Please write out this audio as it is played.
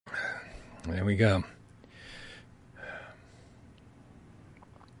There we go.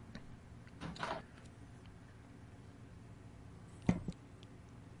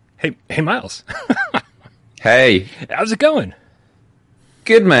 Hey, Miles. Hey. How's it going?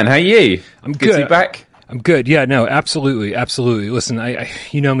 Good, man. How are you? I'm good. To be back? I'm good. Yeah, no, absolutely. Listen, I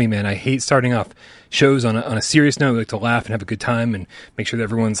you know me, man. I hate starting off shows on a serious note. I like to laugh and have a good time and make sure that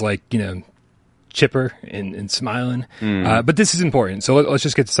everyone's like, chipper and smiling. But this is important. So let's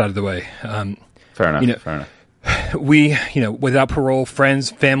just get this out of the way. Fair enough. We, without parole,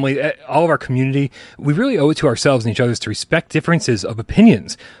 friends, family, all of our community, we really owe it to ourselves and each other to respect differences of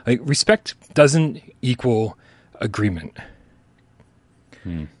opinions. Like, respect doesn't equal agreement.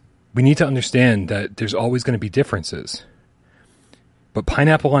 We need to understand that there's always going to be differences. But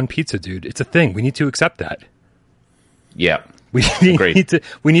pineapple on pizza, dude, it's a thing. We need to accept that. Yeah. We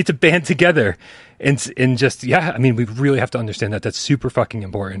need to band together and just, we really have to understand that. That's super fucking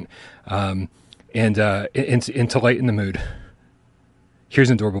important. And to lighten the mood, here's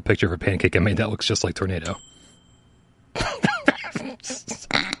an adorable picture of a pancake I made that looks just like Tornado.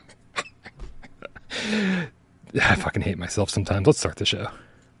 I fucking hate myself sometimes. Let's start the show.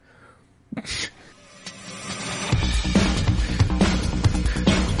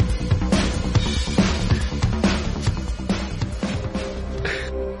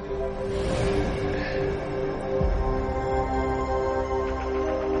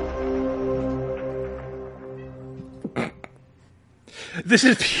 This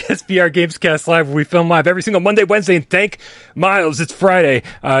is PSVR GAMESCAST Live, where we film live every single Monday, Wednesday, and thank Miles, it's Friday,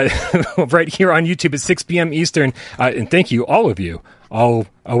 right here on YouTube at 6 p.m. Eastern. And thank you, all of you. Oh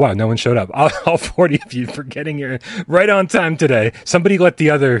wow, no one showed up. All 40 of you for getting here right on time today. Somebody let the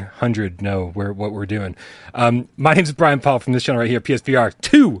other 100 know what we're doing. My name's Brian Paul from this channel right here, PSVR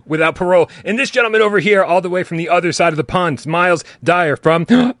 2 Without Parole. And this gentleman over here, all the way from the other side of the pond, Miles Dyer from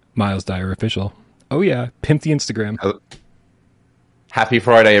Miles Dyer Official. Oh yeah, pimp the Instagram. Hello. Happy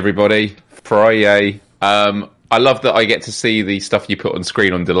Friday, everybody. Friday. I love that I get to see the stuff you put on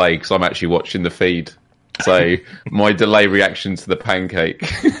screen on delay because I'm actually watching the feed. So my delay reaction to the pancake.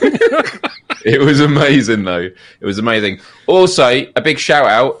 It was amazing, though. It was amazing. Also, a big shout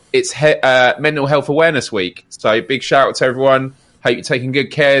out. It's Mental Health Awareness Week. So big shout out to everyone. Hope you're taking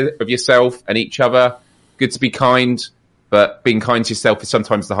good care of yourself and each other. Good to be kind, but being kind to yourself is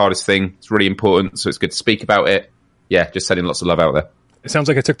sometimes the hardest thing. It's really important. So it's good to speak about it. Yeah, just sending lots of love out there. It sounds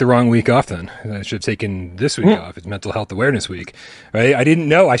like I took the wrong week off then. I should have taken this week off. It's Mental Health Awareness Week, right? I didn't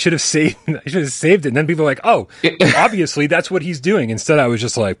know. I should have saved it. And then people are like, oh, obviously that's what he's doing. Instead, I was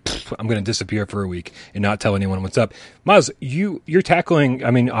just like, I'm going to disappear for a week and not tell anyone what's up. Miles, you're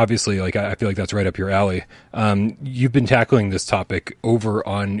tackling, obviously, like I feel like that's right up your alley. You've been tackling this topic over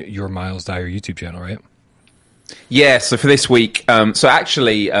on your Miles Dyer YouTube channel, right? Yeah, so for this week,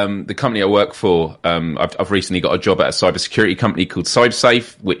 the company I work for, I've recently got a job at a cybersecurity company called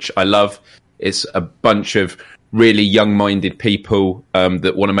CyberSafe, which I love. It's a bunch of really young-minded people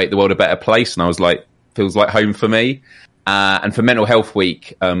that want to make the world a better place, and I was like, feels like home for me. And for Mental Health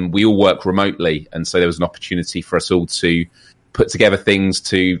Week, we all work remotely, and so there was an opportunity for us all to put together things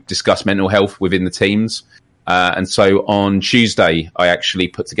to discuss mental health within the teams. And so on Tuesday, I actually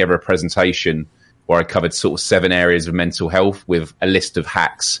put together a presentation where I covered sort of 7 areas of mental health with a list of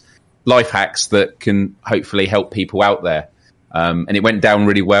hacks, life hacks that can hopefully help people out there. And it went down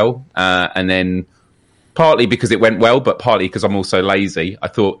really well. And then partly because it went well, but partly because I'm also lazy, I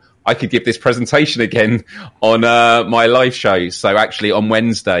thought I could give this presentation again on my live show. So actually on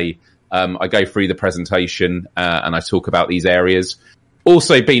Wednesday, I go through the presentation and I talk about these areas.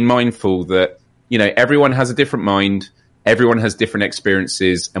 Also being mindful that, everyone has a different mind. Everyone has different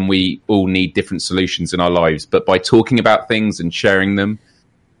experiences and we all need different solutions in our lives. But by talking about things and sharing them,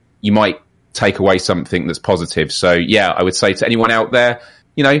 you might take away something that's positive. So, yeah, I would say to anyone out there,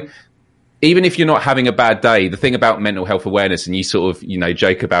 even if you're not having a bad day, the thing about mental health awareness, and you sort of,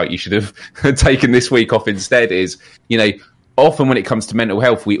 joke about you should have taken this week off instead is, often when it comes to mental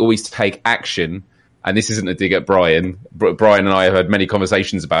health, we always take action. And this isn't a dig at Brian. Brian and I have had many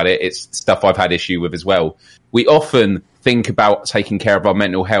conversations about it. It's stuff I've had issue with as well. We often think about taking care of our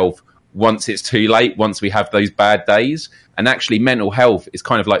mental health once it's too late, once we have those bad days. And actually mental health is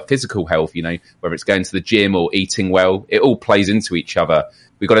kind of like physical health, whether it's going to the gym or eating well, it all plays into each other.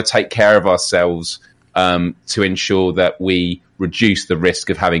 We've got to take care of ourselves to ensure that we reduce the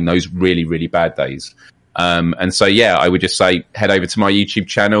risk of having those really, really bad days. And so, yeah, I would just say head over to my YouTube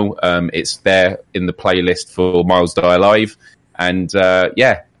channel. It's there in the playlist for Miles Dyer Live. And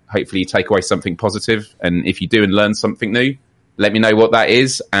hopefully you take away something positive. And if you do and learn something new, let me know what that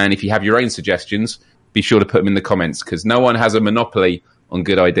is. And if you have your own suggestions, be sure to put them in the comments because no one has a monopoly on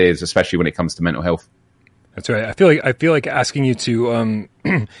good ideas, especially when it comes to mental health. That's right. I feel like asking you to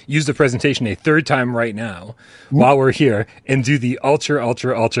use the presentation a third time right now while we're here and do the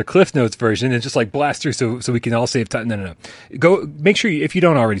ultra Cliff Notes version and just like blast through so we can all save time. No. Go make sure if you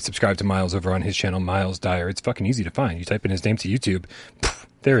don't already subscribe to Miles over on his channel, Miles Dyer. It's fucking easy to find. You type in his name to YouTube,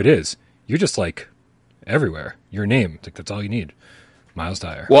 there it is. You're just like everywhere. Your name, like that's all you need. Miles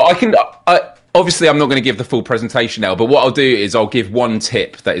Dyer. Well, obviously, I'm not going to give the full presentation now, but what I'll do is I'll give one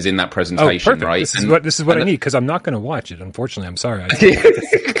tip that is in that presentation. Perfect. Right? This is what I need because I'm not going to watch it. Unfortunately, I'm sorry.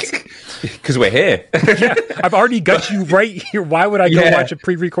 Because we're here. Yeah, I've already got you right here. Why would I go watch a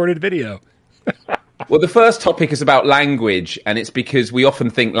pre-recorded video? Well, the first topic is about language, and it's because we often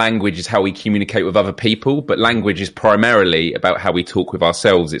think language is how we communicate with other people, but language is primarily about how we talk with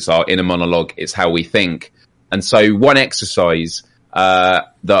ourselves. It's our inner monologue. It's how we think. And so one exercise that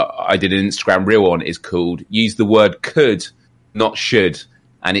I did an Instagram reel on is called use the word could, not should.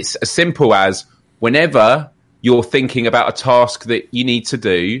 And it's as simple as whenever you're thinking about a task that you need to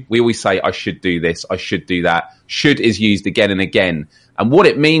do, we always say, I should do this, I should do that. Should is used again and again. And what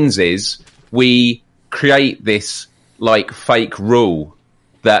it means is we create this like fake rule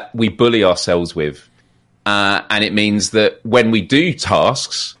that we bully ourselves with. And it means that when we do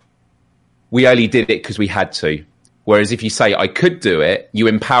tasks, we only did it because we had to. Whereas if you say, I could do it, you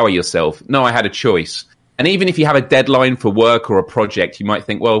empower yourself. No, I had a choice. And even if you have a deadline for work or a project, you might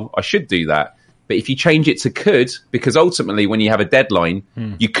think, well, I should do that. But if you change it to could, because ultimately when you have a deadline,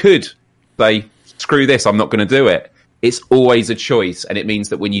 you could say, screw this, I'm not going to do it. It's always a choice. And it means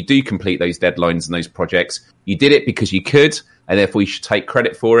that when you do complete those deadlines and those projects, you did it because you could, and therefore you should take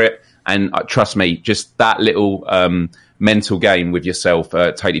credit for it. And trust me, just that little mental game with yourself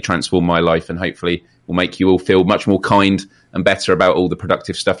totally transformed my life, and hopefully will make you all feel much more kind and better about all the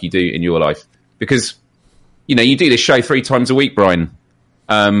productive stuff you do in your life. Because, you know, you do this show 3 times a week, Brian.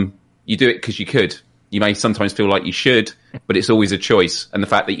 You do it because you could. You may sometimes feel like you should, but it's always a choice. And the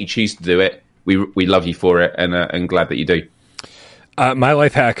fact that you choose to do it, we love you for it, and glad that you do. My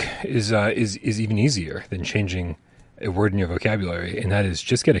life hack is even easier than changing a word in your vocabulary, and that is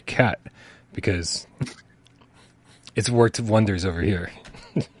just get a cat, because it's worked wonders over here.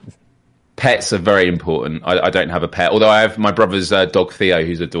 Pets are very important. I don't have a pet, although I have my brother's dog Theo,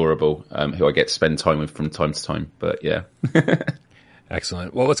 who's adorable, who I get to spend time with from time to time. But yeah.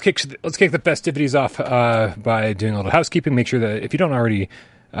 Excellent. Well, let's kick the festivities off by doing a little housekeeping. Make sure that if you don't already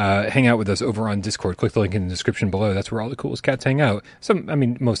hang out with us over on Discord, click the link in the description below. That's where all the coolest cats hang out.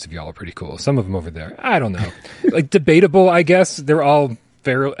 Most of y'all are pretty cool. Some of them over there, I don't know, like debatable, I guess. They're all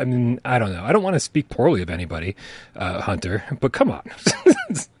fair. I mean, I don't know. I don't want to speak poorly of anybody, Hunter, but come on.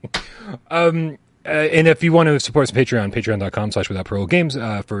 And if you want to support us on Patreon,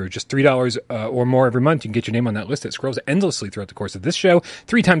 patreon.com/withoutparole for just $3 or more every month, you can get your name on that list that scrolls endlessly throughout the course of this show,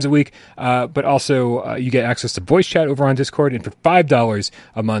 3 times a week. But also you get access to voice chat over on Discord, and for $5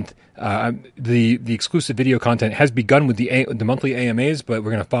 a month, the exclusive video content has begun with the monthly AMAs, but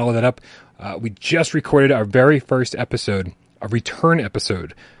we're going to follow that up. We just recorded our very first episode, a return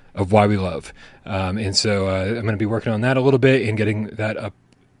episode of Why We Love. And so I'm going to be working on that a little bit and getting that up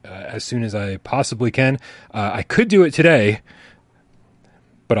as soon as I possibly can. I could do it today,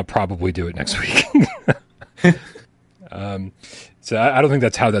 but I'll probably do it next week. So I don't think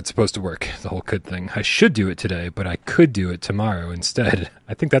that's how that's supposed to work, the whole could thing. I should do it today, but I could do it tomorrow instead.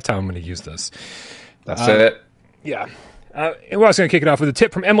 I think that's how I'm going to use this. That's it. Yeah. And we're also going to kick it off with a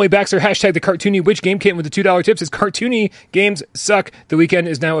tip from Emily Baxter, hashtag the cartoony witch game kitten with the $2 tips. Is cartoony games suck. The weekend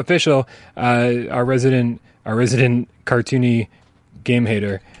is now official. Our resident cartoony game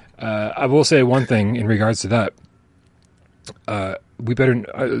hater. I will say one thing in regards to that. We better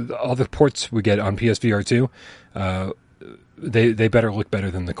all the ports we get on PSVR 2. They better look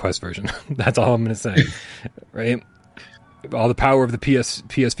better than the Quest version. That's all I'm going to say. Right? All the power of the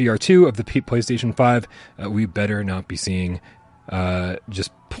PSVR 2 of the PlayStation 5. We better not be seeing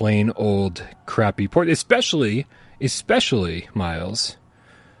just plain old crappy port, especially Miles,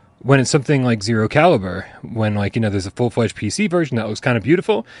 when it's something like Zero Caliber, when there's a full-fledged PC version that looks kind of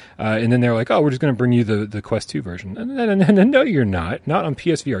beautiful, and then they're like, oh, we're just going to bring you the Quest 2 version. No, you're not. Not on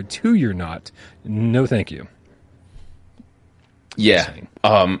PSVR 2, you're not. No, thank you. Yeah.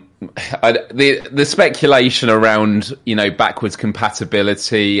 The speculation around, backwards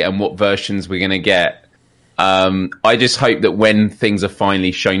compatibility and what versions we're going to get. I just hope that when things are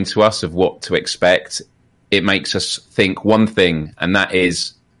finally shown to us of what to expect, it makes us think one thing, and that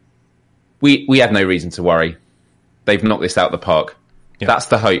is, we have no reason to worry. They've knocked this out of the park. Yeah. That's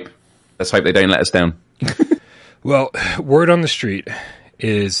the hope. Let's hope they don't let us down. Well, word on the street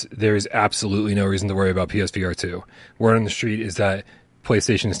is there is absolutely no reason to worry about PSVR 2. Word on the street is that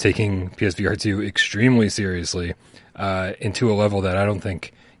PlayStation is taking PSVR 2 extremely seriously, into a level that I don't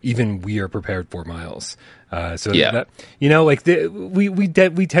think even we are prepared for, Miles. That, like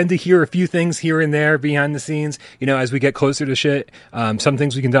we tend to hear a few things here and there behind the scenes, as we get closer to shit. Some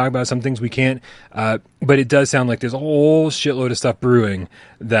things we can talk about, some things we can't. But it does sound like there's a whole shitload of stuff brewing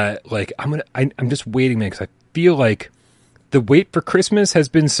that, like, I'm just waiting, man, because I feel like the wait for Christmas has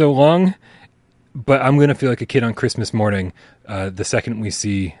been so long, but I'm going to feel like a kid on Christmas morning, the second we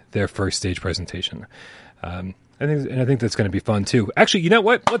see their first stage presentation. I think that's going to be fun too. Actually, you know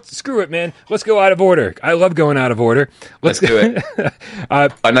what? Screw it, man. Let's go out of order. I love going out of order. Let's do it.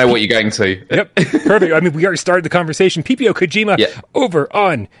 I know what you're going to. Yep, perfect. I mean, we already started the conversation. PPO Kojima over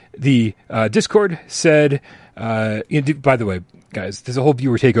on the Discord said, by the way, guys, there's a whole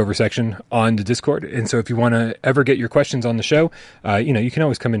viewer takeover section on the Discord. And so if you want to ever get your questions on the show, you can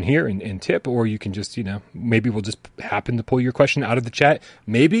always come in here and tip, or you can just, maybe we'll just happen to pull your question out of the chat.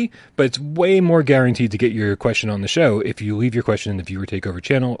 Maybe, but it's way more guaranteed to get your question on the show if you leave your question in the viewer takeover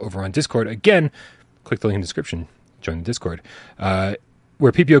channel over on Discord. Again, click the link in the description, join the Discord, where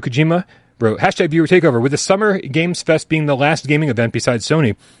PPO Kojima wrote, #viewer takeover, with the Summer Games Fest being the last gaming event besides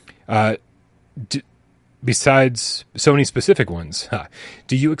Sony, besides Sony specific ones.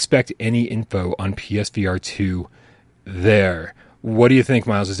 Do you expect any info on PSVR 2 there? What do you think,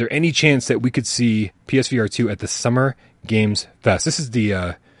 Miles? Is there any chance that we could see PSVR 2 at the Summer Games Fest? This is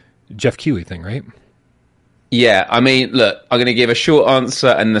the Jeff Keighley thing, right? Yeah, I mean, look, I'm going to give a short answer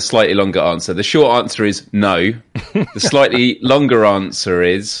and a slightly longer answer. The short answer is no. The slightly longer answer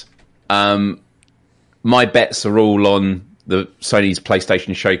is my bets are all on the Sony's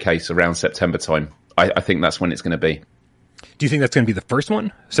PlayStation Showcase around September time. I think that's when it's going to be. Do you think that's going to be the first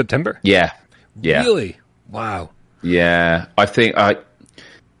one? September? Yeah. Really? Wow. Yeah. I think I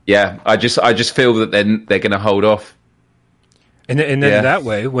just feel that they're going to hold off. And then that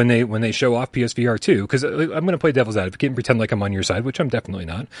way, when they show off PSVR 2, because I'm going to play devil's advocate and pretend like I'm on your side, which I'm definitely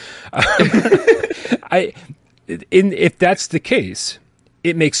not. If that's the case,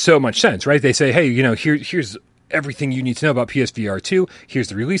 it makes so much sense, right? They say, hey, here's everything you need to know about PSVR 2. Here's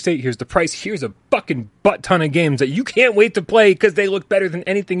the release date. Here's the price. Here's a fucking butt ton of games that you can't wait to play because they look better than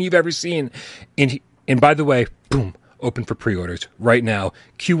anything you've ever seen. And by the way, boom, open for pre-orders right now.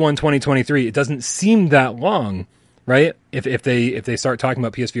 Q1 2023. It doesn't seem that long, right? If they start talking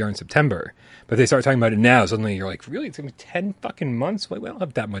about PSVR in September, but they start talking about it now, suddenly you're like, really? It's gonna be 10 fucking months? Wait, we don't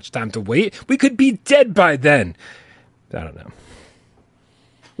have that much time to wait. We could be dead by then. I don't know.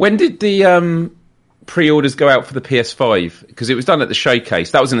 When did the pre-orders go out for the PS5? Because it was done at the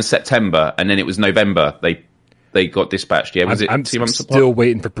showcase. That was in September, and then it was November. They got dispatched. Yeah, was I'm 2 months apart? Still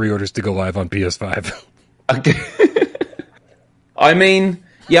waiting for pre-orders to go live on PS5. Okay. I mean,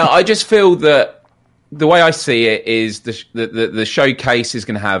 yeah, I just feel that the way I see it is the showcase is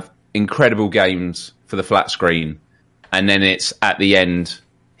going to have incredible games for the flat screen, and then it's at the end,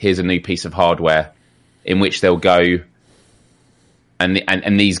 here's a new piece of hardware in which they'll go.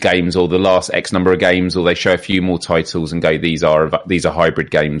 And these games, or the last X number of games, or they show a few more titles and go, these are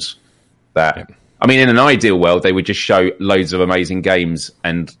hybrid games. I mean, in an ideal world, they would just show loads of amazing games,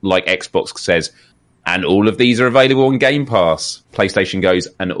 and like Xbox says, and all of these are available on Game Pass. PlayStation goes,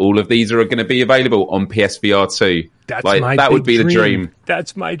 and all of these are going to be available on PSVR 2. That would be the dream.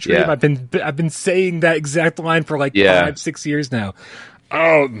 That's my dream. Yeah. I've been saying that exact line for 5-6 years now.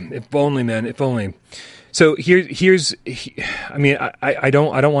 Oh, if only, man, if only. So here's I mean, I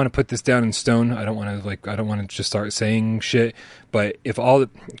don't want to put this down in stone. I don't want to just start saying shit. But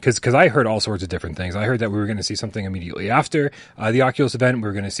because I heard all sorts of different things. I heard that we were going to see something immediately after the Oculus event. We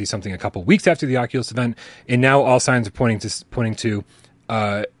were going to see something a couple weeks after the Oculus event, and now all signs are pointing to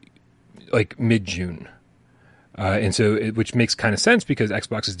like mid-June. And so, which makes kind of sense because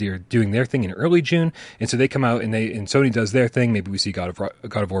Xbox is doing their thing in early June, and so they come out and Sony does their thing. Maybe we see God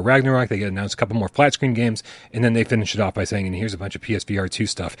of War Ragnarok. They get announced a couple more flat screen games, and then they finish it off by saying, "And here's a bunch of PSVR 2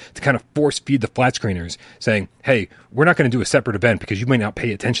 stuff," to kind of force feed the flat screeners, saying, "Hey, we're not going to do a separate event because you might not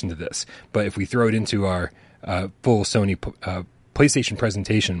pay attention to this, but if we throw it into our full Sony PlayStation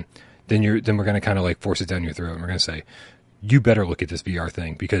presentation, then we're going to kind of like force it down your throat, and we're going to say, you better look at this VR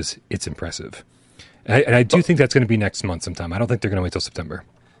thing because it's impressive." And I do think that's going to be next month sometime. I don't think they're going to wait till September.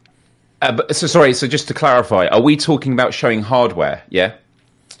 So just to clarify, are we talking about showing hardware? Yeah.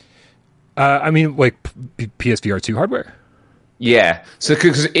 I mean, like PSVR 2 hardware. Yeah. So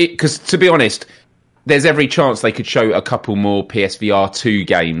because to be honest, there's every chance they could show a couple more PSVR 2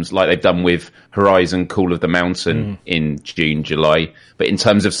 games like they've done with Horizon Call of the Mountain in June, July. But in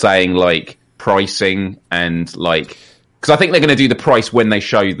terms of saying like pricing and like. Because I think they're going to do the price when they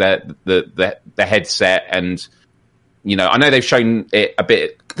show the headset and I know they've shown it a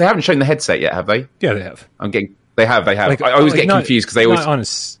bit. They haven't shown the headset yet, have they? Yeah, they have. They have. Like, I always get confused because they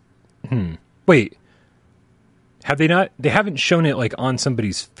always. Wait. Have they not? They haven't shown it like on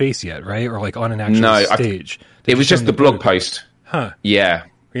somebody's face yet, right? Or like on an actual stage. It was just the blog post. Huh. Yeah.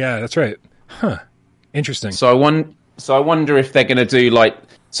 Yeah, that's right. Huh. Interesting. So I wonder if they're going to do like.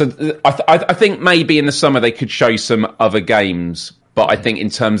 So I think maybe in the summer they could show some other games, but I think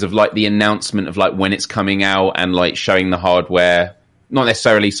in terms of like the announcement of like when it's coming out and like showing the hardware, not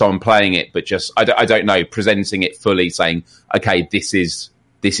necessarily someone playing it, but just I don't know, presenting it fully, saying, okay, this is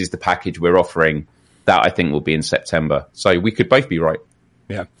the package we're offering. That I think will be in September. So we could both be right.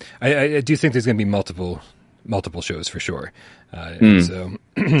 Yeah, I do think there's going to be multiple shows for sure. And so,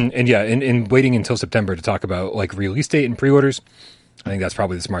 and yeah, in waiting until September to talk about like release date and pre-orders, I think that's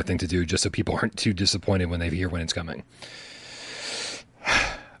probably the smart thing to do, just so people aren't too disappointed when they hear when it's coming.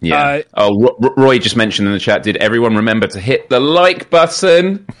 Yeah. Roy just mentioned in the chat, did everyone remember to hit the like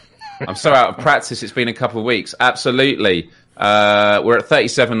button? I'm so out of practice. It's been a couple of weeks. Absolutely. We're at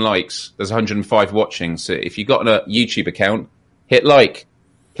 37 likes. There's 105 watching. So if you've got a YouTube account, hit like.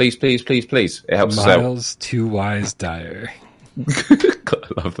 Please, please, please, please. It helps Miles Too Wise Dyer. I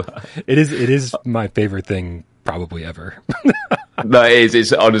love that. It is my favorite thing probably ever. No, it is.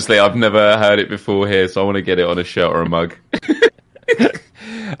 It's honestly, I've never heard it before here, so I want to get it on a shirt or a mug.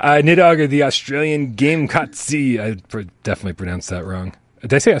 Nidogger, the Australian game Katsi. I definitely pronounced that wrong.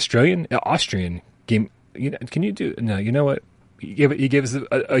 Did I say Australian? Austrian game. Can you do? No, you know what? You gave us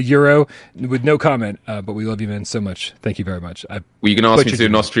a euro with no comment, but we love you, man, so much. Thank you very much. Were you going to ask me to do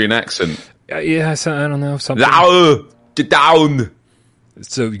an Austrian accent? Yes, I don't know. Something. Get down.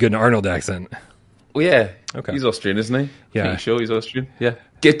 So you get an Arnold accent. Well, yeah. Okay. He's Austrian, isn't he? Yeah. Are you sure he's Austrian? Yeah.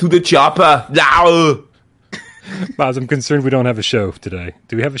 Get to the chopper. Now. Boz, I'm concerned we don't have a show today.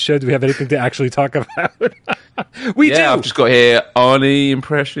 Do we have a show? Do we have anything to actually talk about? We do. I've just got here Arnie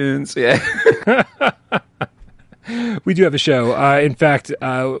impressions. Yeah. We do have a show. In fact,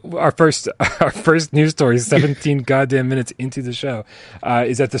 our first news story, 17 goddamn minutes into the show,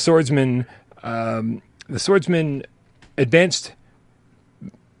 is that the Swordsman Advanced.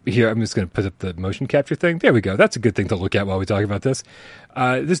 Here, I'm just going to put up the motion capture thing. There we go. That's a good thing to look at while we talk about this.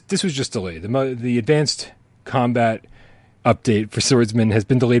 This was just delayed. The Advanced Combat update for Swordsman has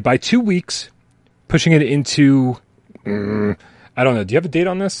been delayed by 2 weeks, pushing it into. I don't know. Do you have a date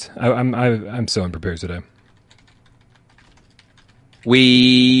on this? I'm so unprepared today.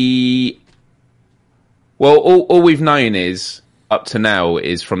 All we've known is up to now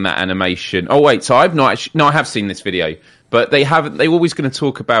is from that animation. Oh wait, so I've not actually, no, I have seen this video, but they haven't. They were always going to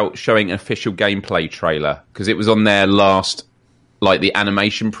talk about showing an official gameplay trailer because it was on their last, like the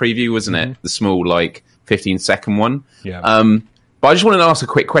animation preview, wasn't it? The small 15-second one. Yeah. But I just wanted to ask a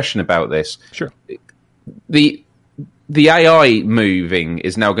quick question about this. Sure. The AI moving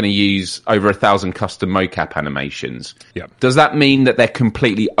is now going to use over 1,000 custom mocap animations. Yeah. Does that mean that they're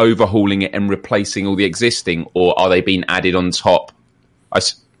completely overhauling it and replacing all the existing, or are they being added on top? I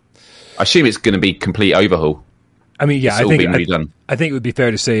assume it's going to be complete overhaul. I mean, yeah, I think it would be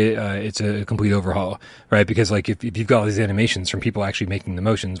fair to say it's a complete overhaul, right? Because if you've got all these animations from people actually making the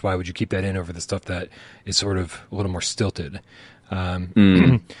motions, why would you keep that in over the stuff that is sort of a little more stilted?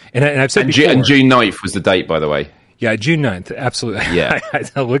 And I've said before, and June 9th was the date, by the way. Yeah, June 9th, absolutely. Yeah.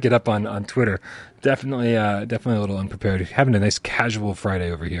 I'll look it up on Twitter. Definitely a little unprepared. Having a nice casual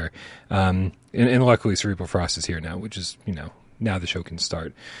Friday over here. And luckily Cerebral Frost is here now, which is, now the show can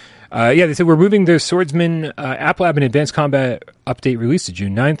start. They said we're moving the Swordsman App Lab and Advanced Combat update release to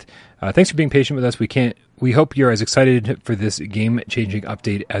June 9th. Thanks for being patient with us. We hope you're as excited for this game-changing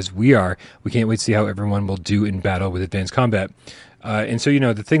update as we are. We can't wait to see how everyone will do in battle with Advanced Combat. And so,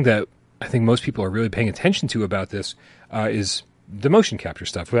 the thing that I think most people are really paying attention to about this is the motion capture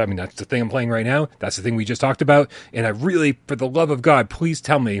stuff. I mean, that's the thing I'm playing right now. That's the thing we just talked about. And I really, for the love of God, please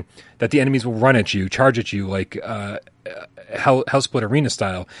tell me that the enemies will run at you, charge at you like Hellsplit Arena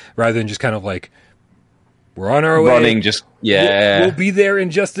style, rather than just kind of like, we're on our way. Running, just, yeah. We'll be there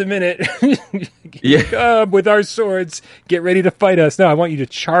in just a minute. Yeah. With our swords. Get ready to fight us. No, I want you to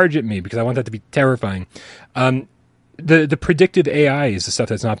charge at me because I want that to be terrifying. The predictive AI is the stuff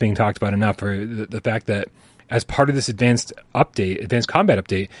that's not being talked about enough, or the fact that as part of this advanced combat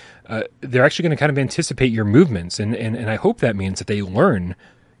update, they're actually going to kind of anticipate your movements, and I hope that means that they learn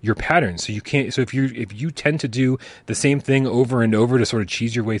your patterns. So you can't. So if you tend to do the same thing over and over to sort of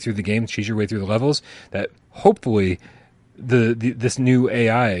cheese your way through the game, cheese your way through the levels, that hopefully this new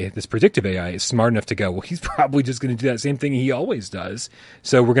AI, this predictive AI, is smart enough to go, well, he's probably just going to do that same thing he always does.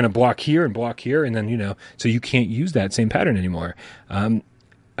 So we're going to block here, and then, so you can't use that same pattern anymore.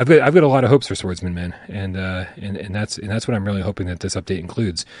 I've got a lot of hopes for Swordsman, man, and that's what I'm really hoping that this update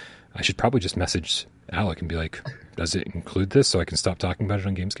includes. I should probably just message Alec and be like, does it include this so I can stop talking about it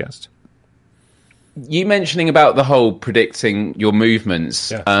on Gamescast? You mentioning about the whole predicting your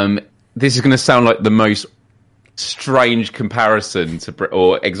movements. Yeah. This is going to sound like the most strange comparison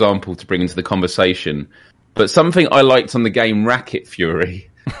or example to bring into the conversation, but something I liked on the game Racket Fury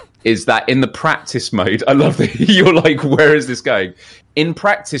is that in the practice mode, I love that you're like, where is this going? In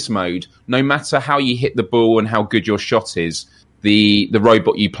practice mode, no matter how you hit the ball and how good your shot is, the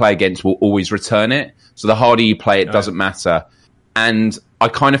robot you play against will always return it. So the harder you play, it doesn't matter. And I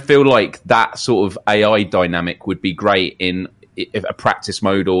kind of feel like that sort of AI dynamic would be great in a practice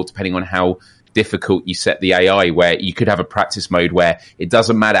mode, or depending on how difficult you set the AI, where you could have a practice mode where it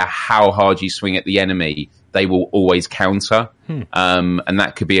doesn't matter how hard you swing at the enemy, they will always counter. And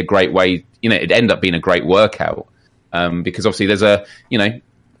that could be a great way, it'd end up being a great workout. Because obviously there's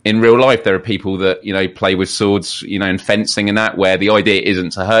in real life, there are people that, play with swords, and fencing and that, where the idea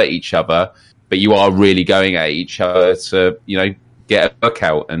isn't to hurt each other, but you are really going at each other to, get a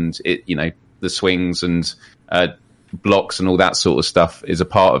workout, and the swings and, blocks and all that sort of stuff is a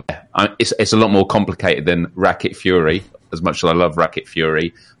part of it. It's a lot more complicated than Racket Fury, as much as I love Racket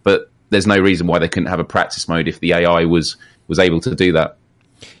Fury, but there's no reason why they couldn't have a practice mode if the AI was able to do that.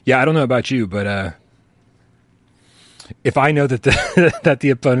 Yeah, I don't know about you, but if I know that that the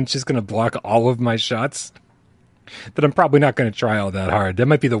opponent's just going to block all of my shots, then I'm probably not going to try all that hard. That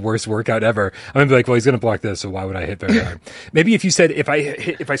might be the worst workout ever. I'm going to be like, well, he's going to block this, so why would I hit very hard? Maybe if you said if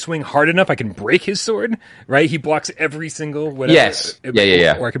I swing hard enough, I can break his sword, right? He blocks every single whatever. Yes.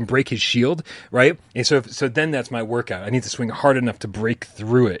 Yeah. Or I can break his shield, right? And so then that's my workout. I need to swing hard enough to break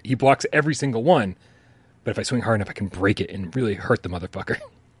through it. He blocks every single one, but if I swing hard enough, I can break it and really hurt the motherfucker.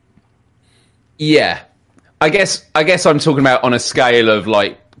 Yeah. I guess I'm talking about on a scale of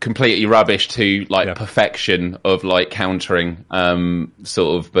like completely rubbish to like perfection of like countering,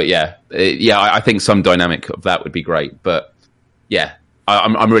 sort of. But I think some dynamic of that would be great. But yeah,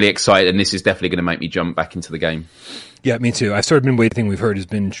 I'm really excited, and this is definitely going to make me jump back into the game. Yeah, me too. I've sort of been waiting. We've heard has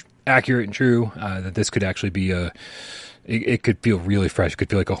been accurate and true. That this could actually be it could feel really fresh. It could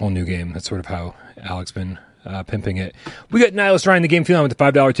feel like a whole new game. That's sort of how Alec's been pimping it. We got Nihilus Ryan, the game feeling, with the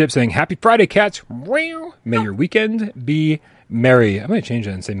 $5 tip, saying, "Happy Friday, cats. May your weekend be merry." I'm going to change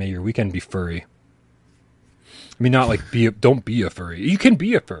that and say, "May your weekend be furry." I mean, not like don't be a furry. You can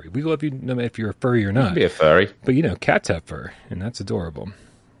be a furry. We love you no matter if you're a furry or not. You can be a furry. But, cats have fur, and that's adorable.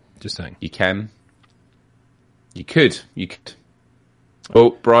 Just saying. You can. You could.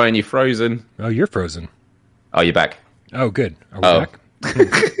 Oh, Brian, you're frozen. Oh, you're frozen. Oh, you're back. Oh, good. Are we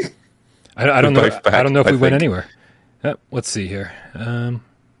back? I don't know. I don't know if we went anywhere. Let's see here.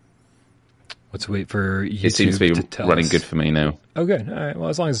 Let's wait for YouTube. It seems to be running good for me now. Oh, good. All right. Well,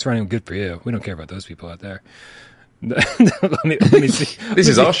 as long as it's running good for you, we don't care about those people out there. let me see. This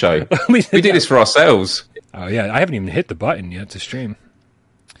is our show. We do this for ourselves. Oh yeah, I haven't even hit the button yet to stream.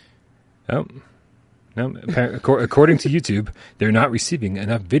 Oh. No, according to YouTube, they're not receiving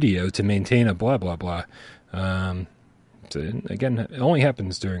enough video to maintain a blah blah blah. So again, it only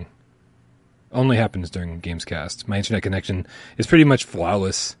happens during Gamescast. My internet connection is pretty much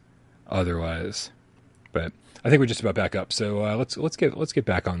flawless otherwise, but I think we're just about back up. So let's get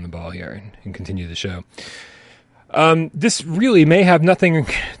back on the ball here and continue the show. This really may have nothing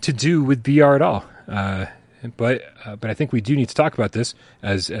to do with VR at all, but I think we do need to talk about this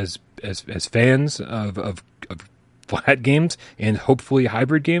as fans of flat games and hopefully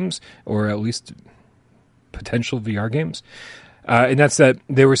hybrid games, or at least potential VR games. And that's that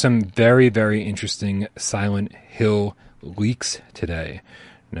there were some very, very interesting Silent Hill leaks today.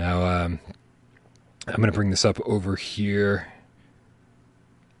 Now, I'm going to bring this up over here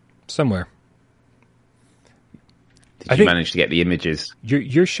somewhere. Did you manage to get the images?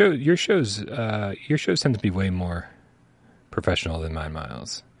 Your shows tend to be way more professional than mine,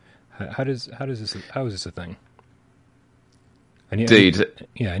 Miles. How is this a thing? I need to.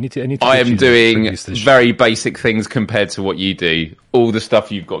 I am doing very basic things compared to what you do. All the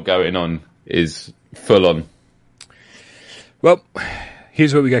stuff you've got going on is full on. Well,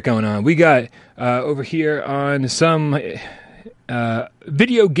 here's what we got going on. We got over here on some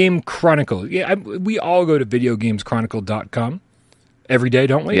Video Game Chronicle. Yeah, we all go to videogameschronicle.com every day,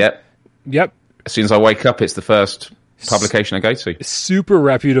 don't we? Yep. As soon as I wake up, it's the first publication I go to. Super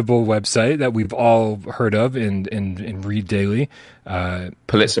reputable website that we've all heard of and read daily.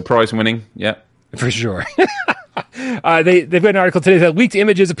 Pulitzer Prize winning, yeah. For sure. They've got an article today that leaked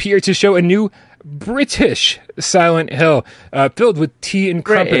images appear to show a new British Silent Hill filled with tea and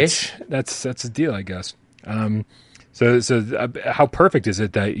crumpets. That's a deal, I guess. So So how perfect is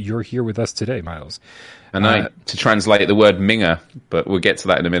it that you're here with us today, Miles? I know, to translate the word minger, but we'll get to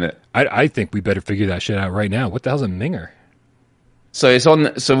that in a minute. I think we better figure that shit out right now. What the hell's a minger? So it's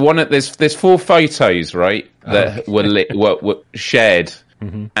on. So there's 4 photos, right, that were shared,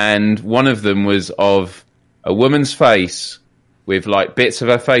 and one of them was of a woman's face with like bits of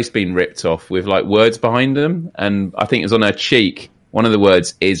her face being ripped off with like words behind them, and I think it was on her cheek. One of the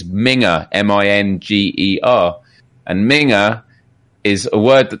words is minger, minger, and minger is a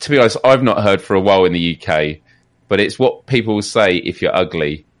word that, to be honest, I've not heard for a while in the UK, but it's what people say if you're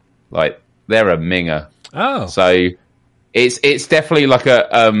ugly, like they're a minger. Oh, so it's definitely like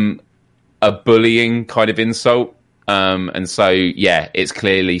a bullying kind of insult, and so yeah, it's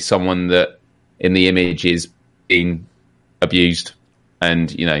clearly someone that in the image is being abused,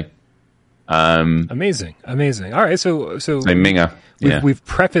 and amazing. All right, so minger. We've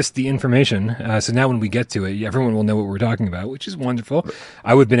prefaced the information, so now when we get to it, everyone will know what we're talking about, which is wonderful.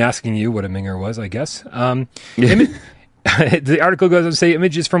 I would have been asking you what a minger was, I guess. The article goes on to say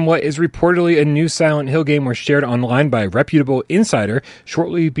images from what is reportedly a new Silent Hill game were shared online by a reputable insider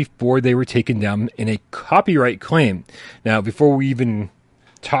shortly before they were taken down in a copyright claim. Now, before we even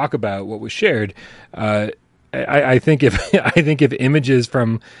talk about what was shared, I think if images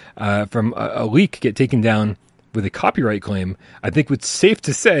from a leak get taken down with a copyright claim, I think it's safe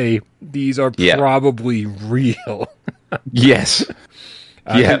to say these are probably real. Yes.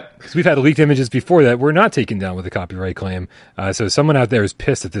 Because we've had leaked images before that were not taken down with a copyright claim. So someone out there is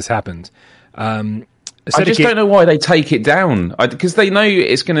pissed that this happened. I just don't know why they take it down. Because they know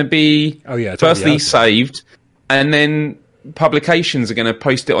it's going to be firstly saved, and then publications are going to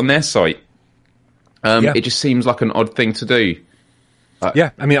post it on their site. It just seems like an odd thing to do.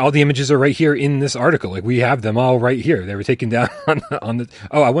 I mean, all the images are right here in this article. Like, we have them all right here. They were taken down on the...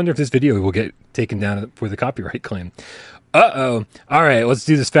 Oh, I wonder if this video will get taken down for the copyright claim. Uh-oh. All right, let's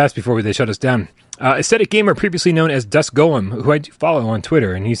do this fast before they shut us down. Aesthetic gamer previously known as Dusk Golem, who I do follow on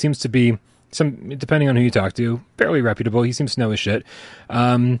Twitter, and he seems to be, depending on who you talk to, fairly reputable. He seems to know his shit.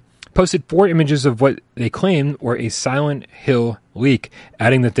 Posted 4 images of what they claimed were a Silent Hill leak,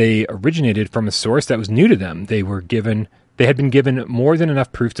 adding that they originated from a source that was new to them. They had been given more than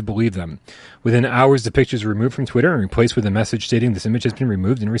enough proof to believe them. Within hours, the pictures were removed from Twitter and replaced with a message stating this image has been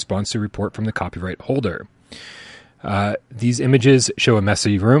removed in response to a report from the copyright holder. These images show a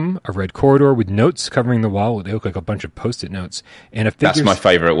messy room, a red corridor with notes covering the wall. They look like a bunch of Post-it notes. And that's my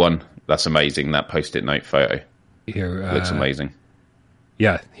favorite one. That's amazing, that Post-it note photo. Here, looks amazing.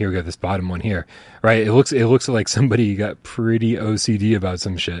 Yeah, here we go, this bottom one here. Right, it looks like somebody got pretty OCD about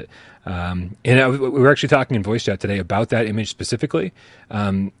some shit. And we were actually talking in voice chat today about that image specifically,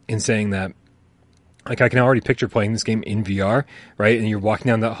 in saying that, like, I can already picture playing this game in VR, right? And you're walking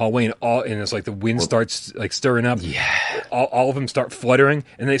down that hallway, and it's like the wind starts like stirring up. Yeah, all of them start fluttering,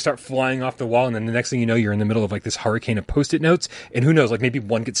 and they start flying off the wall. And then the next thing you know, you're in the middle of like this hurricane of Post-it notes. And who knows? Like, maybe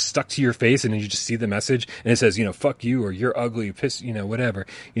one gets stuck to your face, and then you just see the message, and it says, "Fuck you," or "You're ugly," piss, whatever.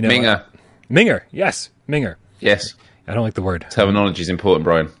 Minger. Minger. Yes, Minger. Yes. I don't like the word. Terminology is important,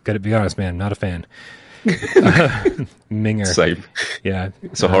 Brian. Gotta be honest, man. Not a fan. Minger. Same. Yeah.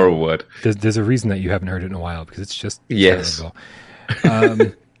 It's a horrible word. There's a reason that you haven't heard it in a while, because it's just terrible.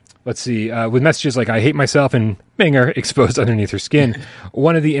 Let's see. With messages like "I hate myself" and "Minger" exposed underneath her skin,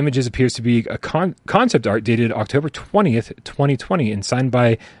 one of the images appears to be a concept art dated October 20th, 2020, and signed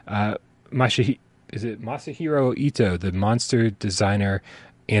by Masahiro Ito, the monster designer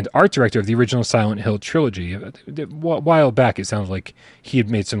and art director of the original Silent Hill trilogy. A while back, it sounds like he had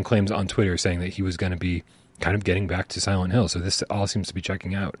made some claims on Twitter saying that he was going to be kind of getting back to Silent Hill. So this all seems to be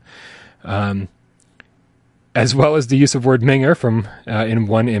checking out. As well as the use of word "minger" from in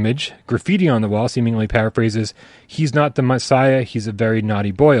one image. Graffiti on the wall seemingly paraphrases, "He's not the Messiah, he's a very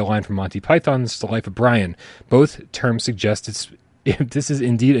naughty boy," a line from Monty Python's The Life of Brian. Both terms suggest if this is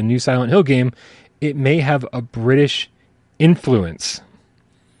indeed a new Silent Hill game, it may have a British influence.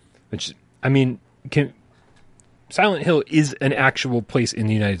 Which, I mean, Silent Hill is an actual place in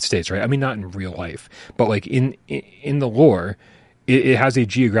the United States, right? I mean, not in real life, but like in the lore, it has a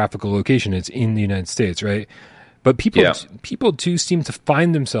geographical location. It's in the United States, right? But people too seem to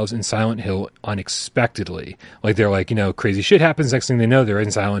find themselves in Silent Hill unexpectedly. Like, they're like, crazy shit happens. Next thing they know, they're in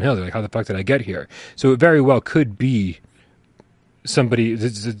Silent Hill. They're like, how the fuck did I get here? So it very well could be somebody.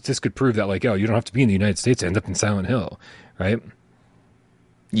 This could prove that, like, you don't have to be in the United States to end up in Silent Hill, right?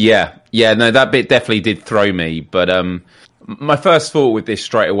 Yeah, no, that bit definitely did throw me. But my first thought with this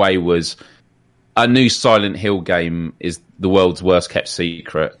straight away was a new Silent Hill game is the world's worst kept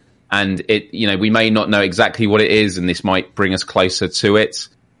secret. And we may not know exactly what it is, and this might bring us closer to it.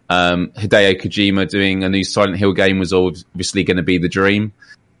 Hideo Kojima doing a new Silent Hill game was obviously going to be the dream.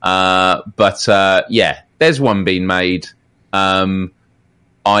 But there's one being made.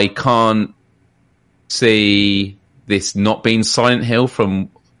 I can't see this not being Silent Hill from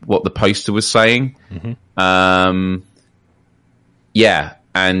what the poster was saying. Mm-hmm.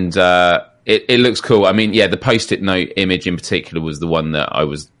 It looks cool. I mean, the Post-it note image in particular was the one that I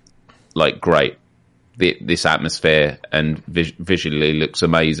was like, great. This atmosphere and visually looks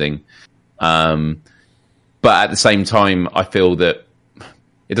amazing. But at the same time, I feel that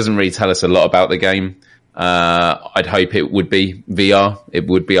it doesn't really tell us a lot about the game. I'd hope it would be VR. It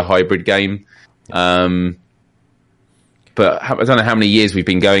would be a hybrid game. But I don't know how many years we've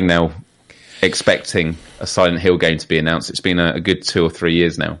been going now expecting a Silent Hill game to be announced. It's been a good 2 or 3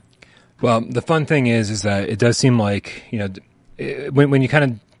 years now. Well, the fun thing is that it does seem like, when you kind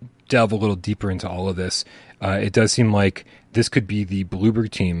of delve a little deeper into all of this, it does seem like this could be the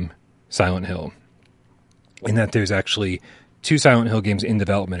Bloober Team Silent Hill, in that there's actually 2 Silent Hill games in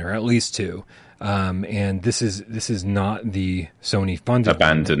development, or at least 2. And this is not the Sony funded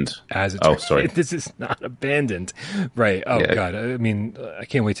abandoned one, as it's sorry. This is not abandoned, right? Oh yeah. God, I mean, I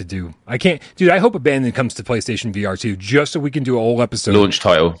can't wait to do. I hope Abandoned comes to PlayStation VR 2, just so we can do a whole episode launch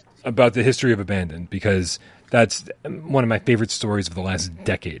title about the history of Abandoned, because that's one of my favorite stories of the last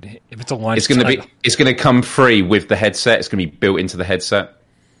decade. If it's a launch, it's going to come free with the headset. It's going to be built into the headset.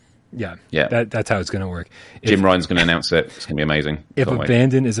 Yeah. That's how it's going to work. Jim Ryan's going to announce it. It's going to be amazing. If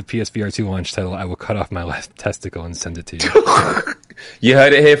Abandoned is a PSVR 2 launch title, I will cut off my left testicle and send it to you. You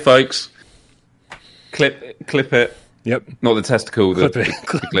heard it here, folks. Clip it. Yep. Not the testicle. Clip it.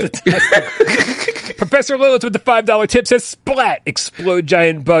 Professor Lilith with the $5 tip says, "Splat! Explode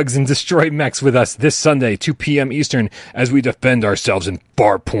giant bugs and destroy mechs with us this Sunday, 2 p.m. Eastern, as we defend ourselves in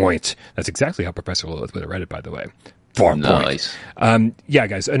Farpoint." That's exactly how Professor Lilith would have read it, by the way. Nice.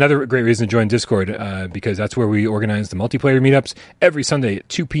 Guys, another great reason to join Discord, because that's where we organize the multiplayer meetups every Sunday at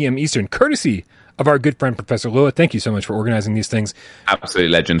 2 p.m. Eastern, courtesy of our good friend Professor Lilith. Thank you so much for organizing these things.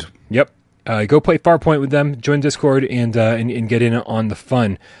 Absolute legend. Yep. Go play Farpoint with them, join Discord, and get in on the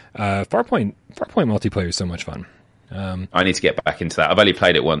fun. Farpoint multiplayer is so much fun. I need to get back into that. I've only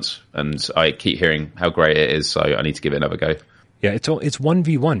played it once, and I keep hearing how great it is, so I need to give it another go. Yeah, it's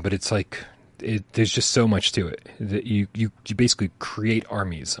 1v1, but it's like... there's just so much to it that you basically create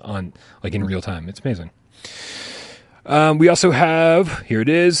armies in real time. It's amazing. We also have, here it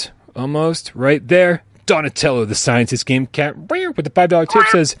is, almost right there, Donatello, the scientist game cat, with the $5 tip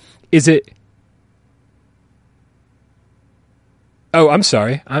says, "Is it?" Oh, I'm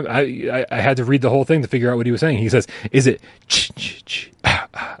sorry. I had to read the whole thing to figure out what he was saying. He says, "Is it?"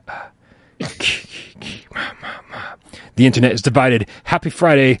 The internet is divided. Happy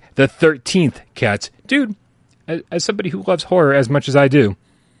Friday the 13th, cats. Dude, as somebody who loves horror as much as I do,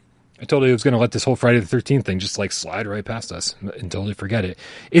 I told you I was going to let this whole Friday the 13th thing just slide right past us and totally forget it.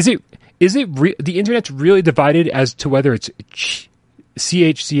 Is it the internet's really divided as to whether it's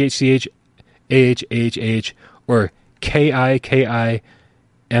CHCHCH, AH, or KIMAMA.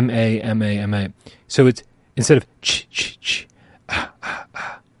 So it's, instead of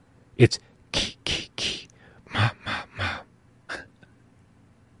it's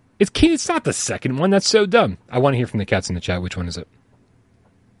It's not the second one. That's so dumb. I want to hear from the cats in the chat. Which one is it?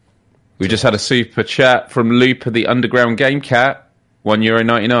 We just had a super chat from Looper, the underground game cat.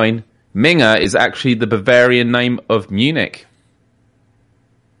 €1.99. Minga is actually the Bavarian name of Munich.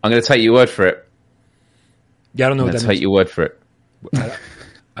 I'm going to take your word for it. Yeah, I don't know what that means. Take your word for it.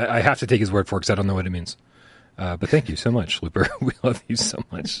 I have to take his word for it because I don't know what it means. But thank you so much, Looper. We love you so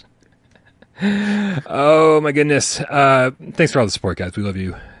much. Oh, my goodness. Thanks for all the support, guys. We love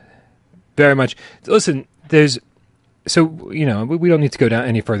you very much. Listen, we don't need to go down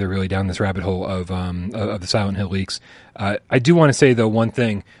any further really down this rabbit hole of the Silent Hill leaks. I do want to say though one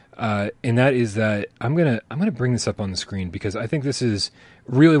thing, and that is that I'm gonna bring this up on the screen because I think this is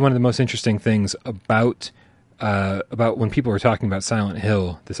really one of the most interesting things about when people are talking about Silent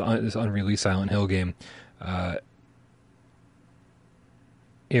Hill, this unreleased Silent Hill game.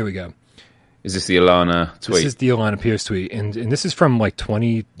 Here we go. Is this the Alana tweet? This is the Alana Pierce tweet, and this is from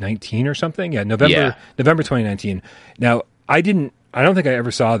 2019 or something. Yeah, November 2019. Now, I don't think I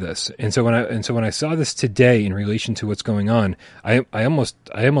ever saw this, and so when I saw this today in relation to what's going on, I almost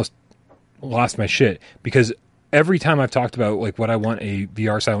lost my shit because every time I've talked about what I want a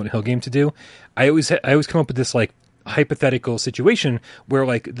VR Silent Hill game to do, I always come up with this hypothetical situation where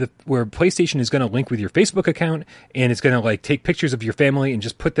where PlayStation is going to link with your Facebook account and it's going to take pictures of your family and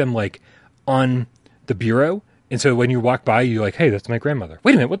just put them on the bureau And so when you walk by, you're like, hey, that's my grandmother.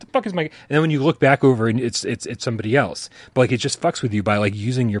 Wait a minute, what the fuck is my... And then when you look back over and it's somebody else. But like it just fucks with you by like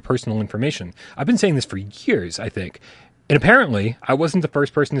using your personal information. I've been saying this for years, I think. And apparently, I wasn't the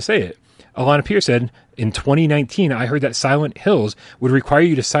first person to say it. Alana Pierce said, in 2019, I heard that Silent Hills would require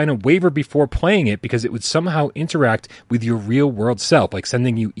you to sign a waiver before playing it because it would somehow interact with your real-world self, like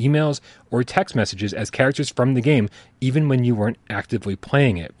sending you emails or text messages as characters from the game, even when you weren't actively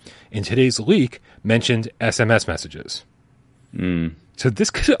playing it. And today's leak mentioned SMS messages. So this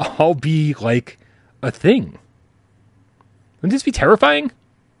could all be, like, a thing. Wouldn't this be terrifying?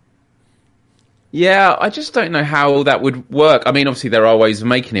 Yeah, I just don't know how that would work. I mean, obviously there are ways of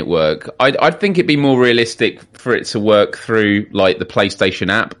making it work. I'd think it'd be more realistic for it to work through like the PlayStation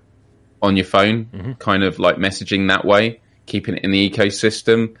app on your phone, kind of like messaging that way, keeping it in the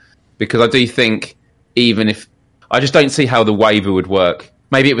ecosystem. Because I do think I just don't see how the waiver would work.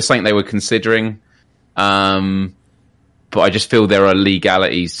 Maybe it was something they were considering, but I just feel there are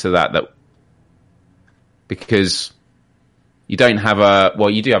legalities to that because you don't have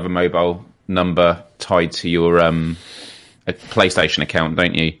you do have a mobile number tied to your a PlayStation account,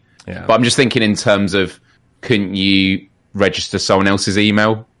 don't you? Yeah. But I'm just thinking in terms of, couldn't you register someone else's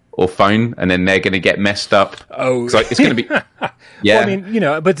email or phone, and then they're going to get messed up? Oh, so it's going to be. Yeah, well, I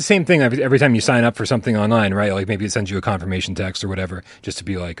mean, but the same thing every time you sign up for something online, right? Like maybe it sends you a confirmation text or whatever, just to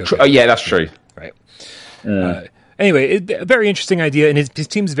be like, okay. Oh, yeah, that's true. Right. Anyway, a very interesting idea, and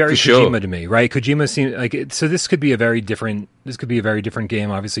it seems very Kojima to me, right? Kojima seems like so. This could be a very different. This could be a very different game.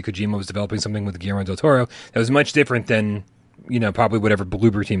 Obviously, Kojima was developing something with Guillermo del Toro that was much different than probably whatever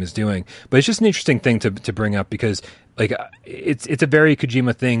Bloober Team is doing. But it's just an interesting thing to bring up because like it's a very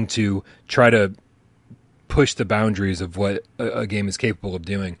Kojima thing to try to push the boundaries of what a game is capable of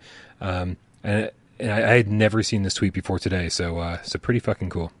doing. And I had never seen this tweet before today, so pretty fucking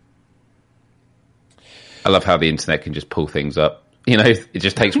cool. I love how the internet can just pull things up. It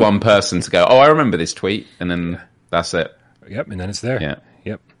just takes one person to go, oh, I remember this tweet, and then that's it. Yep, and then it's there. Yeah.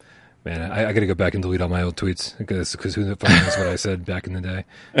 Yep. Man, I got to go back and delete all my old tweets because who the fuck knows what I said back in the day.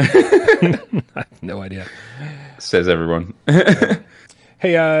 I have no idea. Says everyone.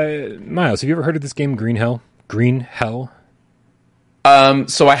 Hey, Miles, have you ever heard of this game, Green Hell? Green Hell?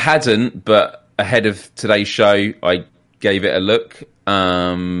 So I hadn't, but ahead of today's show, I gave it a look.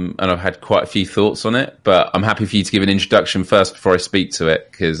 And I've had quite a few thoughts on it, but I'm happy for you to give an introduction first before I speak to it,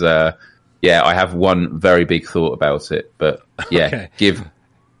 because I have one very big thought about it. But yeah, okay. give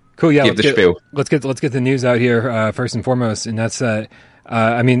the spiel. Let's get the news out here first and foremost, and that's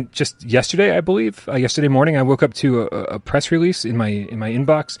just yesterday, I believe, yesterday morning, I woke up to a press release in my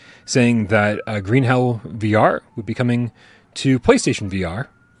inbox saying that Green Hell VR would be coming to PlayStation VR.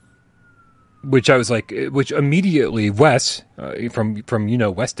 Which I was like, which immediately Wes, from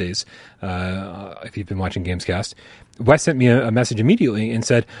Wes days, if you've been watching Gamescast, Wes sent me a message immediately and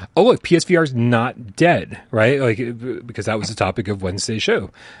said, "Oh look, PSVR's not dead, right?" Like because that was the topic of Wednesday's show,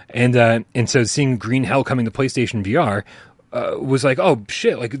 and so seeing Green Hell coming to PlayStation VR was like, "Oh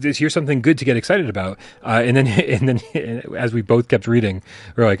shit!" Like here's something good to get excited about, and then as we both kept reading,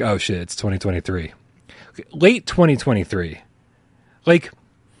 we're like, "Oh shit, it's 2023, late 2023, like."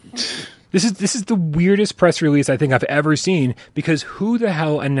 This is the weirdest press release I think I've ever seen, because who the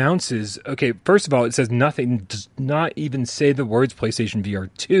hell announces... Okay, first of all, it says nothing, does not even say the words PlayStation VR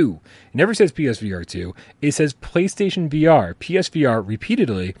 2. It never says PSVR 2. It says PlayStation VR, PSVR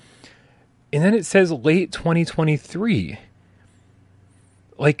repeatedly, and then it says late 2023.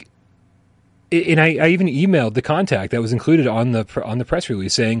 Like, and I even emailed the contact that was included on the press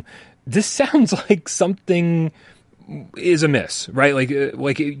release saying, this sounds like something... is amiss, right?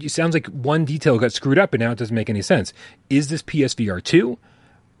 Like it sounds like one detail got screwed up and now it doesn't make any sense. Is this PSVR 2?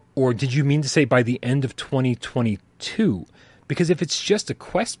 Or did you mean to say by the end of 2022? Because if it's just a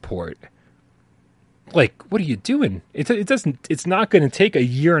Quest port, like, what are you doing? It's not going to take a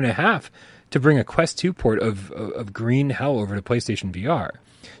year and a half to bring a Quest 2 port of Green Hell over to PlayStation VR.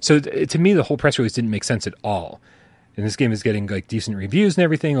 So to me, the whole press release didn't make sense at all. And this game is getting like decent reviews and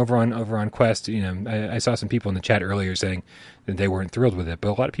everything over on Quest. I saw some people in the chat earlier saying that they weren't thrilled with it, but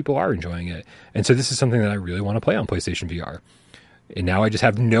a lot of people are enjoying it. And so this is something that I really want to play on PlayStation VR. And now I just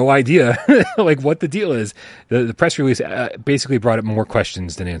have no idea like what the deal is. The press release basically brought up more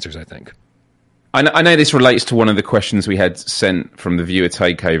questions than answers, I think. I know this relates to one of the questions we had sent from the viewer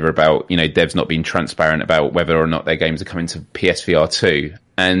takeover about, devs not being transparent about whether or not their games are coming to PSVR 2.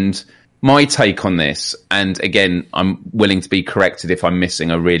 And my take on this, and again, I'm willing to be corrected if I'm missing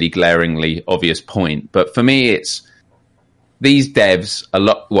a really glaringly obvious point, but for me, it's these devs,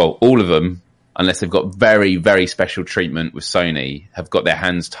 all of them, unless they've got very, very special treatment with Sony, have got their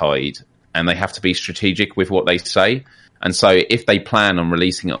hands tied and they have to be strategic with what they say. And so if they plan on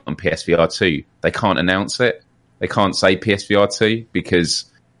releasing it on PSVR 2, they can't announce it. They can't say PSVR 2 because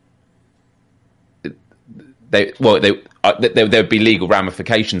there'd be legal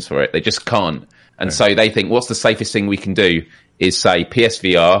ramifications for it. They just can't. And so they think, what's the safest thing we can do is say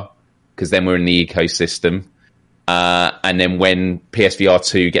PSVR, because then we're in the ecosystem. And then when PSVR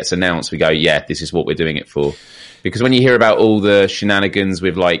 2 gets announced, we go, yeah, this is what we're doing it for. Because when you hear about all the shenanigans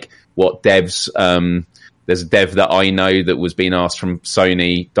with like what devs, there's a dev that I know that was being asked from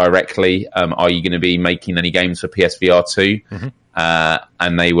Sony directly, are you going to be making any games for PSVR 2? Mm-hmm.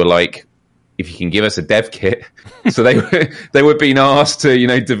 And they were like, if you can give us a dev kit. So they were being asked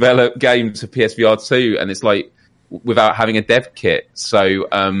to, develop games for PSVR 2, and it's like without having a dev kit. So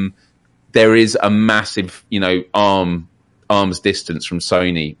there is a massive, arm's distance from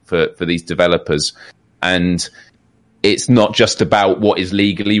Sony for these developers. And it's not just about what is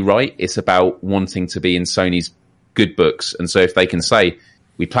legally right. It's about wanting to be in Sony's good books. And so if they can say,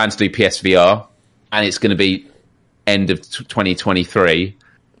 we plan to do PSVR and it's going to be end of 2023,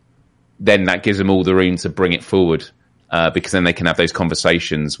 then that gives them all the room to bring it forward. Because then they can have those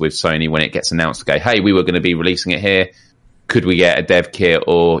conversations with Sony when it gets announced. Go, hey, we were going to be releasing it here. Could we get a dev kit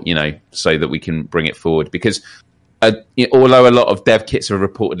or, so that we can bring it forward? Because although a lot of dev kits have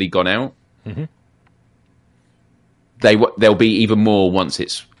reportedly gone out, mm-hmm. There'll be even more once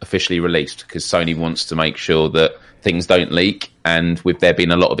it's officially released, because Sony wants to make sure that things don't leak. And with there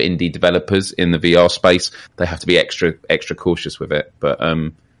being a lot of indie developers in the VR space, they have to be extra cautious with it. But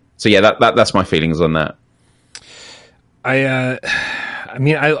so yeah, that's my feelings on that. I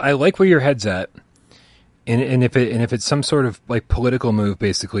like where your head's at, and if it's some sort of like political move,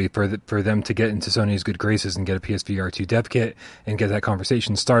 basically for them to get into Sony's good graces and get a PSVR 2 dev kit and get that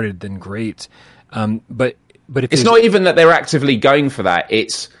conversation started, then great. But if it's not even that they're actively going for that.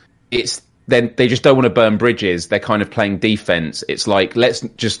 It's then they just don't want to burn bridges. They're kind of playing defense. It's like, let's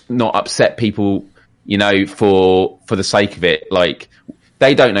just not upset people, for the sake of it. Like,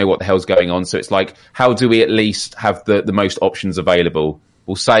 they don't know what the hell's going on. So it's like, how do we at least have the most options available?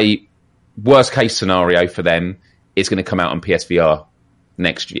 We'll say worst case scenario for them is going to come out on PSVR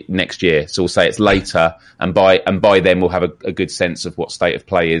next year. So we'll say it's later, and by then we'll have a good sense of what state of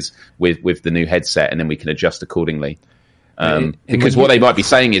play is with the new headset, and then we can adjust accordingly. Because what they might be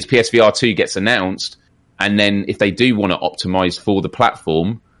saying is PSVR 2 gets announced, and then if they do want to optimize for the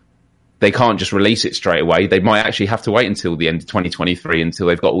platform, they can't just release it straight away. They might actually have to wait until the end of 2023 until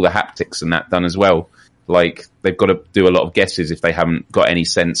they've got all the haptics and that done as well. Like, they've got to do a lot of guesses if they haven't got any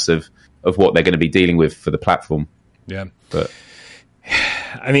sense of what they're going to be dealing with for the platform. Yeah. But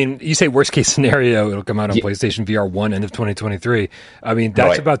I mean, you say worst case scenario, it'll come out on PlayStation VR 1 end of 2023. I mean, that's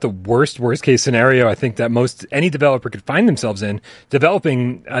right. About the worst case scenario I think that any developer could find themselves in,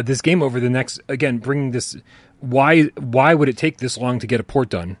 developing this game over the next, again, bringing this. Why would it take this long to get a port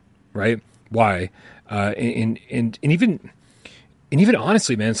done? Right? Why? And even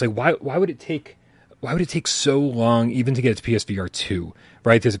honestly, man, it's like, why would it take so long even to get to PSVR 2?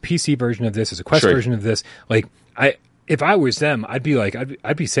 Right? There's a PC version of this, there's a Quest version of this. Like, if I was them, I'd be like,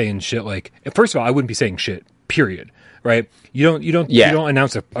 I'd be saying shit like, first of all, I wouldn't be saying shit, period. Right? You don't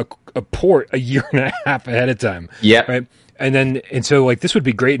announce a port a year and a half ahead of time. Yeah. Right? And so like, this would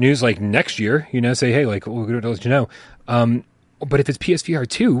be great news like next year, say, hey, like, we're going to let you know. But if it's PSVR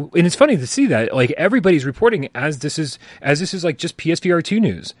 2, and it's funny to see that, like, everybody's reporting as this is like just PSVR 2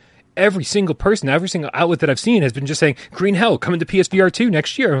 news. Every single person, every single outlet that I've seen has been just saying, Green Hell coming to PSVR 2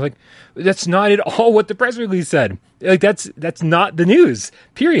 next year. I'm like, that's not at all what the press release said. Like, that's not the news,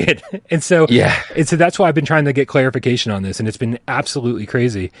 period. And so, that's why I've been trying to get clarification on this, and it's been absolutely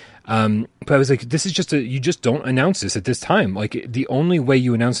crazy. But I was like, this is you just don't announce this at this time. Like, the only way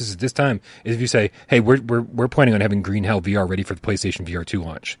you announce this at this time is if you say, hey, we're planning on having Green Hell VR ready for the PlayStation VR 2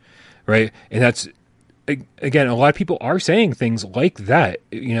 launch, right? And that's, again, a lot of people are saying things like that,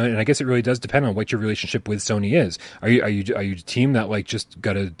 and I guess it really does depend on what your relationship with Sony is. Are you a team that like just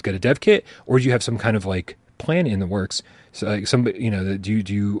got a dev kit, or do you have some kind of like plan in the works? So like somebody, do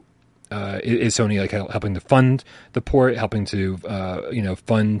you is Sony like helping to fund the port, helping to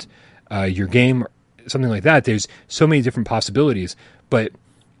fund your game, something like that? There's so many different possibilities, but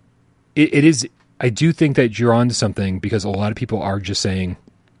it is. I do think that you're onto something, because a lot of people are just saying.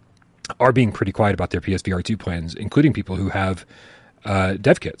 Are being pretty quiet about their PSVR 2 plans, including people who have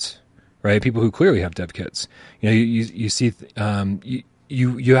dev kits, right? People who clearly have dev kits. You see,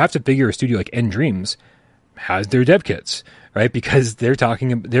 you have to figure a studio like End Dreams has their dev kits, right? Because they're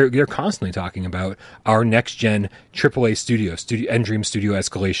constantly talking about our next gen AAA studio End Dream Studio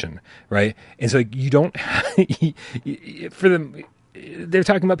Escalation, right? And so you don't for them. they're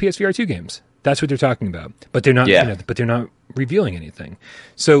talking about PSVR 2 games. That's what they're talking about. But they're not. Yeah. But they're not revealing anything.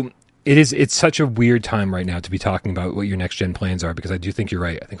 So it's such a weird time right now to be talking about what your next gen plans are, because I do think you're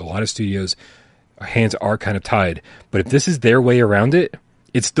right. I think a lot of studios, our hands are kind of tied. But if this is their way around it,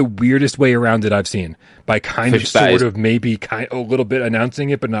 it's the weirdest way around it I've seen. By kind of, sort of, maybe a little bit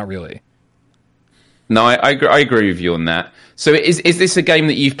announcing it, but not really. No, I agree with you on that. So is this a game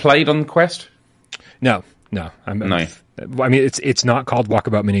that you've played on Quest? No. No. I mean, it's not called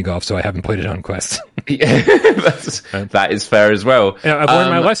Walkabout Mini Golf, so I haven't played it on Quest. That is fair as well. And I've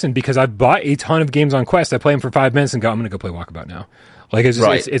learned my lesson, because I've bought a ton of games on Quest. I play them for 5 minutes and go, I'm going to go play Walkabout now. Like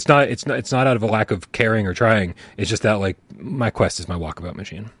it's not out of a lack of caring or trying. It's just that, like, my Quest is my Walkabout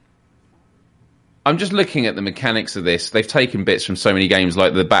machine. I'm just looking at the mechanics of this. They've taken bits from so many games,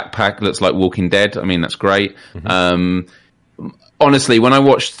 like the backpack looks like Walking Dead. I mean, that's great. Mm-hmm. Honestly, when I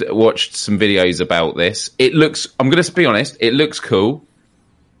watched some videos about this, it looks, I'm going to be honest, it looks cool.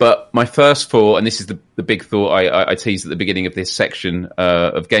 But my first thought, and this is the big thought I teased at the beginning of this section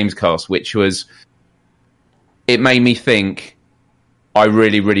of Gamescast, which was, it made me think, I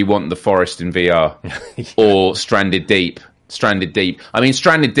really, really want The Forest in VR or Stranded Deep. I mean,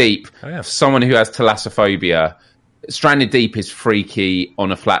 Stranded Deep, for someone who has thalassophobia, Stranded Deep is freaky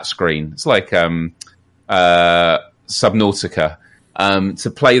on a flat screen. It's like Subnautica.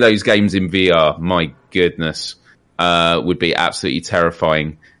 To play those games in VR, my goodness, would be absolutely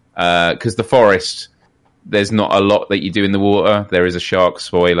terrifying. Because The Forest, there's not a lot that you do in the water. There is a shark,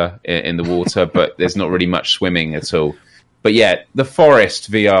 spoiler, in the water, but there's not really much swimming at all. But yeah, The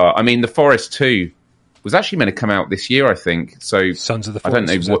Forest VR. I mean, The Forest 2 was actually meant to come out this year, I think. So Sons of the Forest, I don't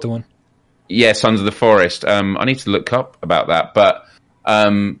know, is that the one? Yeah, Sons of the Forest. I need to look up about that. But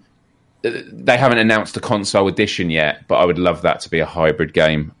they haven't announced a console edition yet, but I would love that to be a hybrid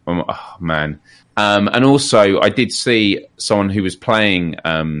game. Oh, man. And also, I did see someone who was playing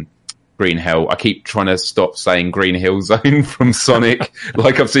Green Hill. I keep trying to stop saying Green Hill Zone from Sonic,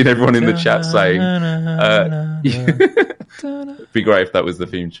 like I've seen everyone in the chat saying. It'd be great if that was the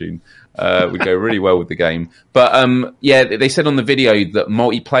theme tune. Would go really well with the game. But yeah, they said on the video that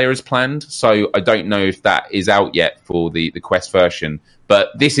multiplayer is planned, so I don't know if that is out yet for the Quest version.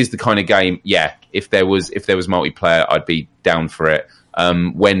 But this is the kind of game, yeah, if there was multiplayer, I'd be down for it.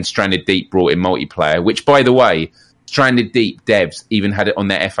 When Stranded Deep brought in multiplayer, which, by the way, Stranded Deep devs even had it on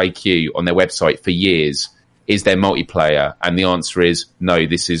their FAQ on their website for years. Is there multiplayer? And the answer is no,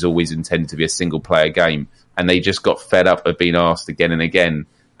 this is always intended to be a single player game. And they just got fed up of being asked again and again.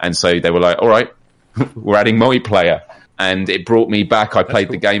 And so they were like, all right, we're adding multiplayer. And it brought me back. I played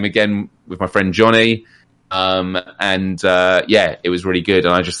the game again with my friend Johnny. Yeah, it was really good.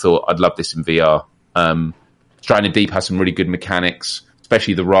 And I just thought I'd love this in VR. Stranded Deep has some really good mechanics,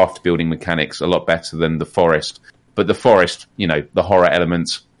 especially the raft building mechanics, a lot better than The Forest. But The Forest, you know, the horror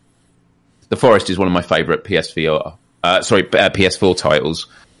elements. The Forest is one of my favourite PS4 titles.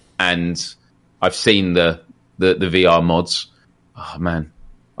 And I've seen the VR mods. Oh, man.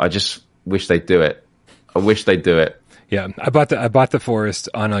 I just wish they'd do it. I wish they'd do it. Yeah, I bought the Forest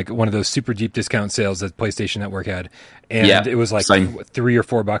on like one of those super deep discount sales that PlayStation Network had, and it was like $3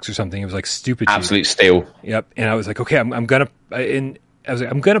 or $4 or something. It was like stupid cheap. Absolute steal. Yep. And I was like, okay, I'm gonna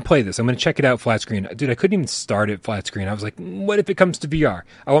play this. I'm gonna check it out flat screen. Dude, I couldn't even start it flat screen. I was like, what if it comes to VR?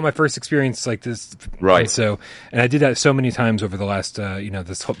 I want my first experience like this. Right. And I did that so many times over the last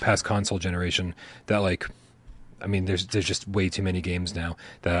this past console generation that, like, I mean, there's just way too many games now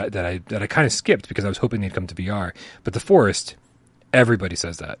that I kind of skipped because I was hoping they'd come to VR. But The Forest, everybody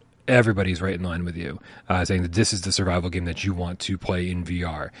says that. Everybody's right in line with you, saying that this is the survival game that you want to play in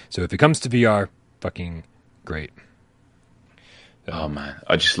VR. So if it comes to VR, fucking great. Oh man,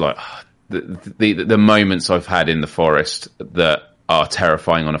 I just like the moments I've had in The Forest that are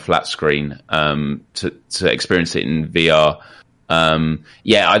terrifying on a flat screen. To experience it in VR.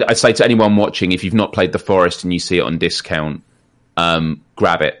 I'd say to anyone watching, if you've not played The Forest and you see it on discount,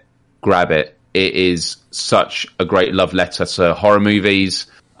 grab it. It is such a great love letter to horror movies.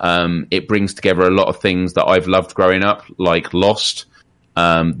 It brings together a lot of things that I've loved growing up, like Lost,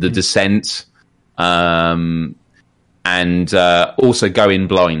 The Descent, and also Go In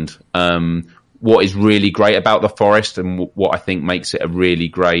Blind. What is really great about The Forest and what I think makes it a really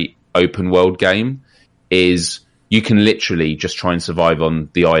great open world game is you can literally just try and survive on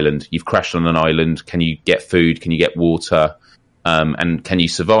the island. You've crashed on an island. Can you get food? Can you get water? And can you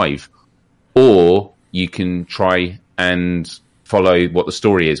survive? Or you can try and follow what the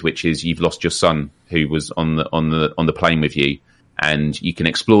story is, which is you've lost your son who was on the plane with you, and you can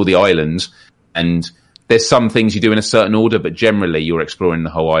explore the island. And there's some things you do in a certain order, but generally you're exploring the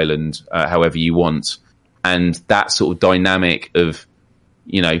whole island however you want. and that sort of dynamic of,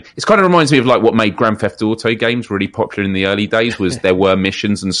 it kind of reminds me of like what made Grand Theft Auto games really popular in the early days was there were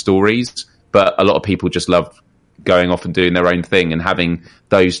missions and stories, but a lot of people just loved going off and doing their own thing, and having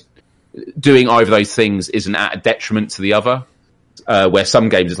doing either of those things isn't at a detriment to the other. Where some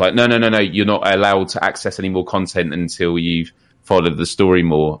games is like, no, you're not allowed to access any more content until you've followed the story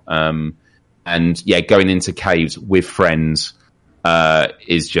more. And yeah, going into caves with friends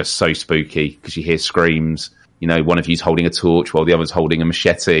is just so spooky because you hear screams. One of you's holding a torch while the other's holding a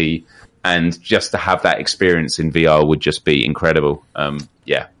machete, and just to have that experience in VR would just be incredible. I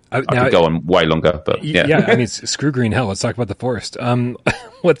could go on way longer, but yeah. Yeah, I mean, screw green hell. Let's talk about the forest.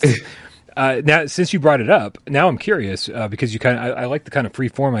 Now, since you brought it up, now I'm curious because I like the kind of free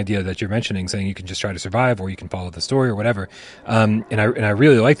form idea that you're mentioning, saying you can just try to survive or you can follow the story or whatever. And I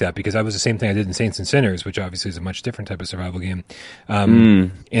really like that because that was the same thing I did in Saints and Sinners, which obviously is a much different type of survival game.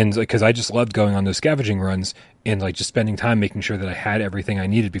 And because I just loved going on those scavenging runs and like just spending time making sure that I had everything I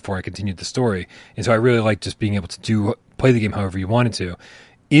needed before I continued the story. And so I really like just being able to play the game however you wanted to.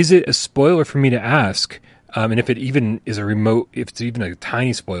 Is it a spoiler for me to ask? And if it even is if it's even a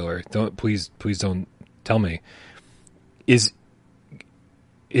tiny spoiler, please don't tell me. Is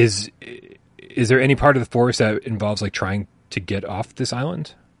there any part of the forest that involves like trying to get off this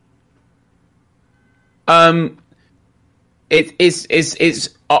island? I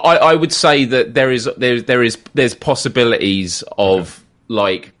would say that there's possibilities of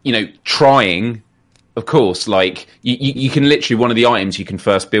like, trying. Of course, like you can literally, one of the items you can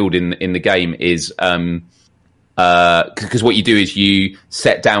first build in the game is because what you do is you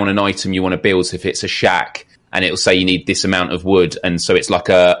set down an item you want to build. So if it's a shack, and it'll say you need this amount of wood, and so it's like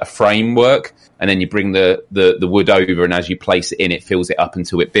a framework, and then you bring the wood over, and as you place it in, it fills it up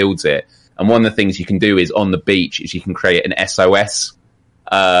until it builds it. And one of the things you can do is on the beach is you can create an SOS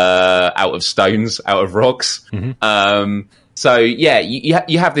out of stones, out of rocks. Mm-hmm. So yeah,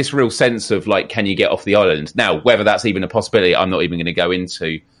 you have this real sense of like, can you get off the island? Now, whether that's even a possibility, I'm not even going to go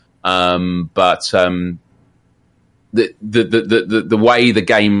into. But the way the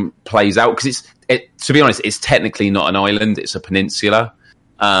game plays out, because to be honest, it's technically not an island; it's a peninsula.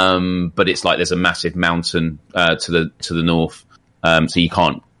 But it's like there's a massive mountain to the north, so you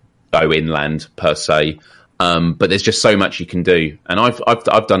can't go inland per se. But there's just so much you can do, and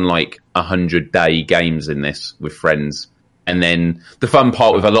I've done like 100-day games in this with friends. And then the fun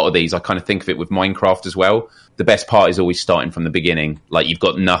part with a lot of these, I kind of think of it with Minecraft as well. The best part is always starting from the beginning. Like you've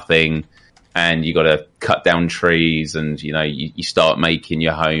got nothing and you got to cut down trees and, you start making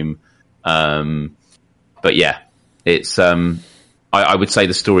your home. But yeah, it's, I would say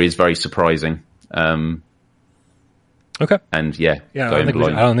the story is very surprising. Okay. And yeah, I don't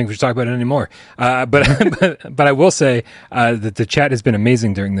think we should talk about it anymore. But I will say that the chat has been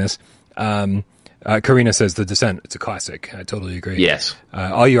amazing during this. Karina says The Descent, it's a classic. I totally agree. Yes.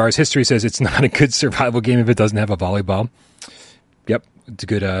 All Yours History says it's not a good survival game if it doesn't have a volleyball. Yep, it's a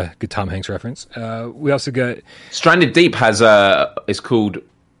good Tom Hanks reference. We also got Stranded Deep has it's called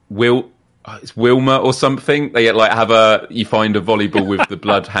it's Wilma or something. They like you find a volleyball with the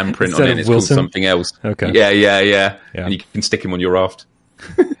blood handprint on it. And it's Wilson? Called something else. Okay. Yeah. And you can stick him on your raft.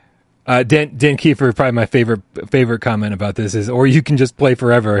 Dan Kiefer, probably my favorite comment about this is, or you can just play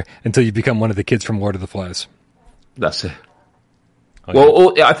forever until you become one of the kids from Lord of the Flies. That's it. Okay.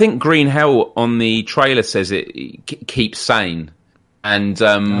 Well, I think Green Hell on the trailer says it keeps sane. And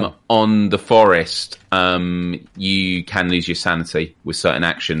on the forest, you can lose your sanity with certain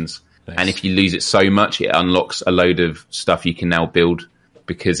actions. Nice. And if you lose it so much, it unlocks a load of stuff you can now build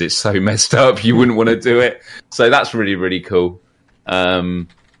because it's so messed up, you wouldn't want to do it. So that's really, really cool.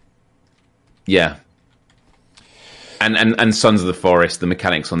 Yeah. And Sons of the Forest, the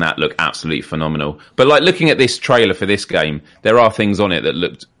mechanics on that look absolutely phenomenal. But like looking at this trailer for this game, there are things on it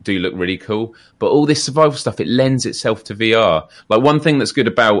that do look really cool. But all this survival stuff, it lends itself to VR. Like one thing that's good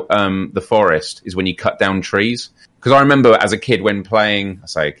about the forest is when you cut down trees. Because I remember as a kid when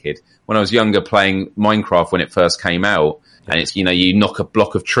I was younger playing Minecraft when it first came out, and it's, you knock a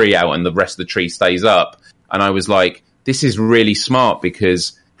block of tree out and the rest of the tree stays up. And I was like, this is really smart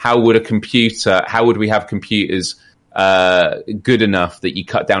because how would we have computers good enough that you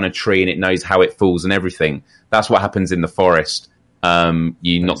cut down a tree and it knows how it falls and everything? That's what happens in the forest.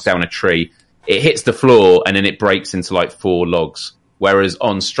 You knock down a tree, it hits the floor and then it breaks into like 4 logs. Whereas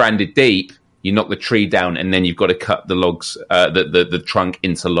on Stranded Deep, you knock the tree down and then you've got to cut the logs, the trunk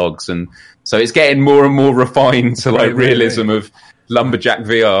into logs. And so it's getting more and more refined to like realism of lumberjack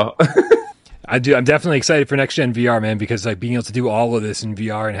VR. I'm definitely excited for next gen VR, man, because like being able to do all of this in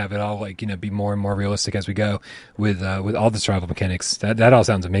VR and have it all like, be more and more realistic as we go with all the survival mechanics. That all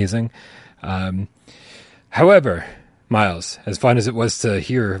sounds amazing. However, Miles, as fun as it was to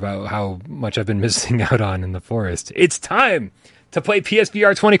hear about how much I've been missing out on in the forest, it's time to play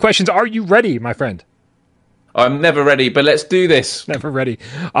PSVR 20 questions. Are you ready, my friend? I'm never ready, but let's do this. Never ready.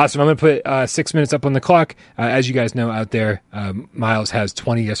 Awesome. I'm going to put 6 minutes up on the clock. As you guys know out there, Miles has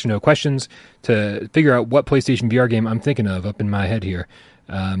 20 yes or no questions to figure out what PlayStation VR game I'm thinking of up in my head here.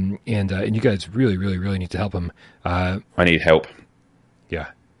 And you guys really, really, really need to help him. I need help. Yeah.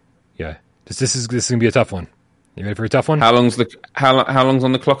 This is going to be a tough one. You ready for a tough one? How long's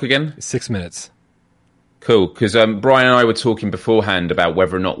on the clock again? 6 minutes. Cool, because Brian and I were talking beforehand about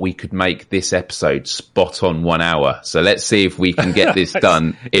whether or not we could make this episode spot on 1 hour. So let's see if we can get this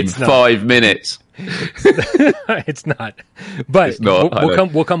done in 5 minutes. It's not, but it's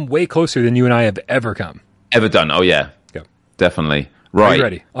not, we'll come way closer than you and I have ever come. Ever done? Oh yeah, go. Definitely. Right, are you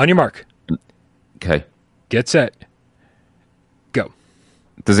ready? On your mark. Okay. Get set. Go.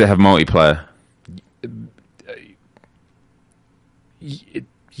 Does it have multiplayer?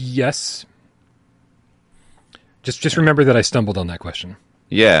 Yes. Just remember that I stumbled on that question.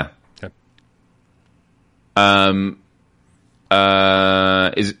 Yeah. Okay.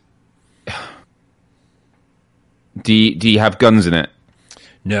 Do you have guns in it?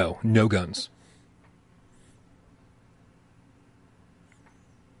 No guns.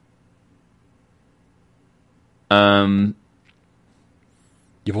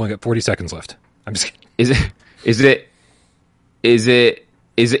 You've only got 40 seconds left. I'm just kidding. Is it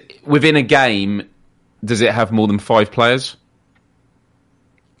within a game? Does it have more than 5 players?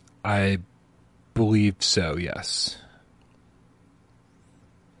 I believe so, yes.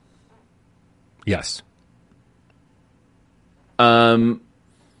 Yes. Is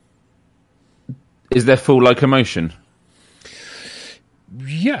there full locomotion?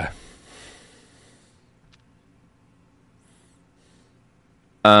 Yeah.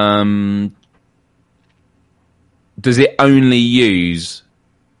 Does it only use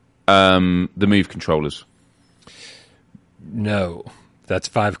the Move controllers? No. That's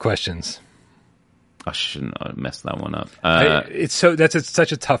 5 questions. I shouldn't have messed that one up. It's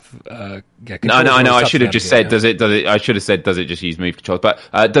such a tough. No. I should have just said, does it? I should have said, does it just use Move controllers?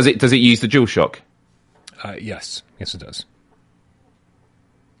 But does it use the DualShock? Yes, it does.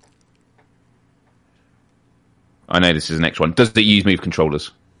 I know this is the next one. Does it use Move controllers?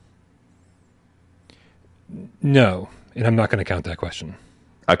 No, and I'm not going to count that question.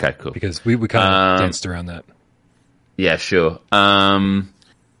 Okay, cool. Because we kind of danced around that. Yeah, sure. So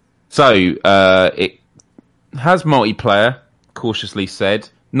it has multiplayer, cautiously said.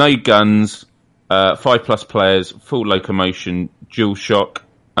 No guns, 5+ players, full locomotion, DualShock.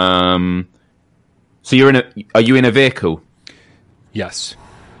 So are you in a vehicle? Yes.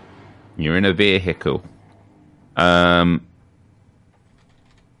 You're in a vehicle. Are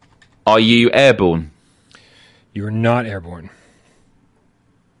you airborne? You are not airborne.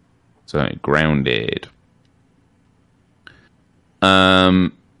 So grounded.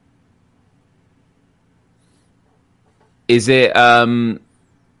 Is it are the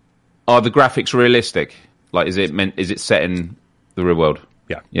graphics realistic? Like is it set in the real world?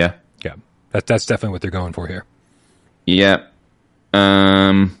 Yeah. Yeah. Yeah. That's definitely what they're going for here. Yeah.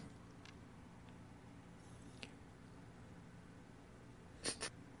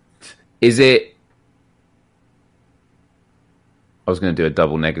 Is it I was going to do a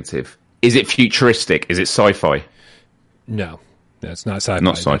double negative. Is it futuristic? Is it sci-fi? No. That's not sci-fi.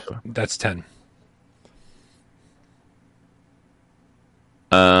 Not sci-fi. That's 10.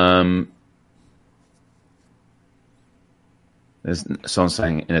 There's someone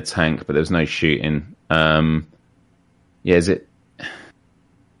saying in a tank, but there's no shooting. Yeah, is it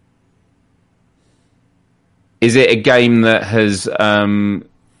a game that has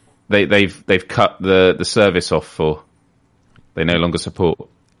they've cut the service off for? They no longer support.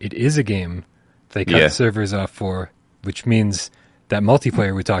 It is a game they cut the servers off for, which means that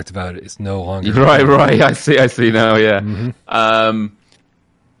multiplayer we talked about is no longer. Right. I see now. Yeah. Mm-hmm.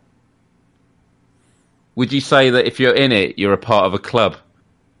 Would you say that if you're in it, you're a part of a club?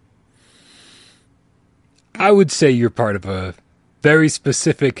 I would say you're part of a very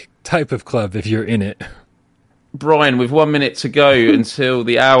specific type of club if you're in it. Brian, with 1 minute to go until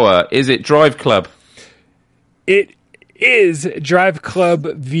the hour, is it Drive Club? It is Drive Club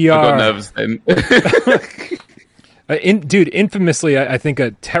VR. I got nervous then. Infamously, I think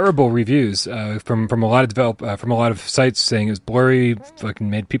terrible reviews from a lot of from a lot of sites saying it was blurry, fucking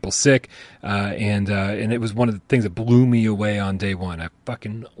made people sick, and it was one of the things that blew me away on day one. I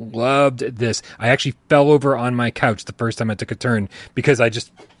fucking loved this. I actually fell over on my couch the first time I took a turn because I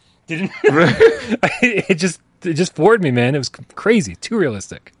just didn't. It just floored me, man. It was crazy, too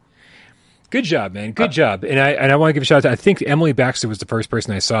realistic. Good job, man. Good job. And I want to give a shout out to, I think Emily Baxter was the first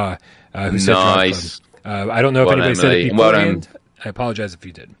person I saw who said nice. Drive Club. I don't know if anybody said it beforehand. I apologize if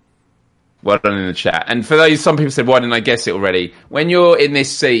you did. Well done in the chat. And for those, some people said, why didn't I guess it already? When you're in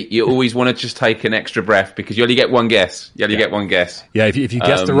this seat, you always want to just take an extra breath because you only get one guess. You only get one guess. Yeah, if you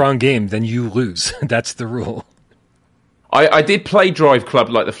guess the wrong game, then you lose. That's the rule. I did play Drive Club,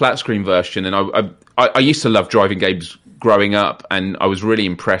 like the flat screen version, and I used to love driving games growing up, and I was really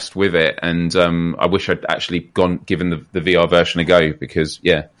impressed with it. And I wish I'd actually given the VR version a go because,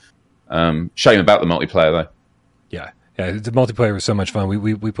 shame about the multiplayer though. Yeah, the multiplayer was so much fun.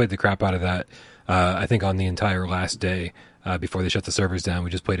 We played the crap out of that. I think on the entire last day before they shut the servers down, we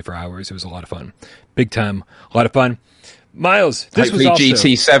just played it for hours. It was a lot of fun, big time, a lot of fun. Miles, this was also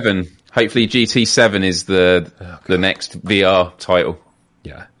GT7. Hopefully, GT7 is the next VR title.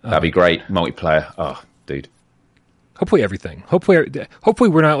 Yeah, that'd be great. Multiplayer. Oh, dude. Hopefully everything. Hopefully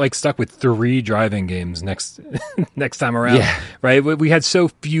we're not like stuck with 3 driving games next time around. Yeah. Right? We had so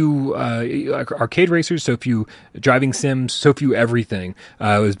few arcade racers, so few driving sims, so few everything.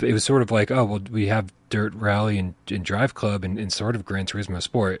 It was sort of like, oh well, we have Dirt Rally and Drive Club and sort of Gran Turismo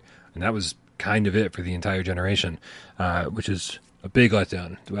Sport, and that was kind of it for the entire generation, which is a big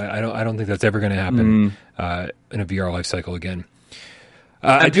letdown. I don't think that's ever going to happen in a VR life cycle again.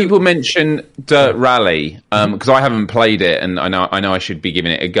 And people mention Dirt Rally because I haven't played it, and I know I should be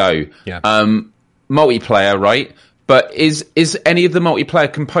giving it a go. Yeah. Multiplayer, right? But is any of the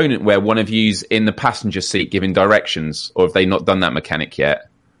multiplayer component where one of you's in the passenger seat giving directions, or have they not done that mechanic yet?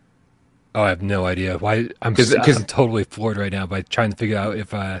 Oh, I have no idea. Why? I'm totally floored right now by trying to figure out if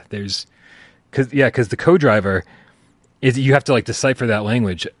there's because the co-driver is you have to like decipher that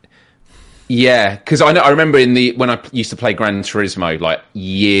language. Yeah, because I remember when I used to play Gran Turismo like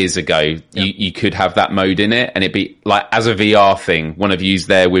years ago, you could have that mode in it, and it'd be like as a VR thing, one of you's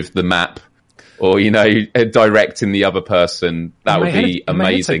there with the map, or directing the other person. That would be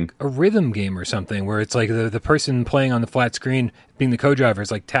amazing. It's like a rhythm game or something where it's like the person playing on the flat screen, being the co-driver,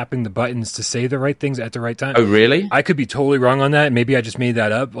 is like tapping the buttons to say the right things at the right time. Oh, really? I could be totally wrong on that. Maybe I just made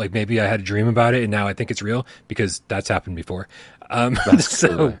that up. Like maybe I had a dream about it, and now I think it's real because that's happened before.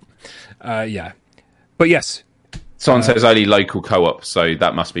 Cool. Yeah, but yes. Someone says only local co-op, so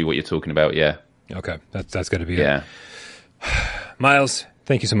that must be what you're talking about. Yeah. Okay, that's got to be it. Miles,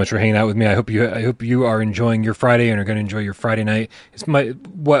 thank you so much for hanging out with me. I hope you are enjoying your Friday and are going to enjoy your Friday night. It's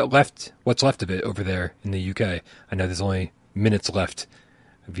what's left of it over there in the UK. I know there's only minutes left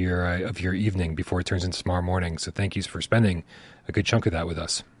of your evening before it turns into tomorrow morning. So thank you for spending a good chunk of that with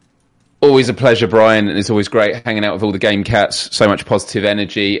us. Always a pleasure, Brian, and it's always great hanging out with all the game cats. So much positive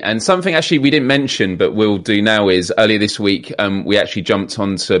energy. And something actually we didn't mention, but we'll do now is earlier this week, we actually jumped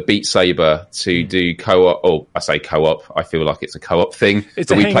onto Beat Saber to do co-op. Or I say co-op, I feel like it's a co-op thing. It's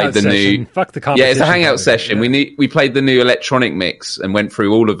a hangout session. Fuck the competition. Yeah, it's a hangout session. Yeah. We played the new electronic mix and went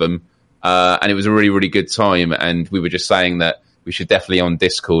through all of them, and it was a really, really good time. And we were just saying that we should definitely on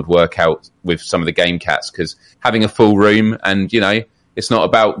Discord work out with some of the game cats because having a full room and it's not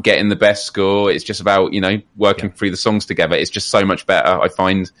about getting the best score. It's just about, working through the songs together. It's just so much better, I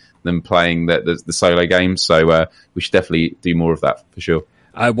find, than playing the solo games. So we should definitely do more of that for sure.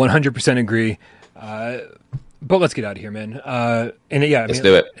 I 100% agree. But let's get out of here, man. Let's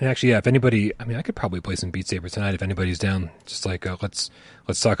do it. And actually, if anybody, I could probably play some Beat Saber tonight if anybody's down. Just like, let's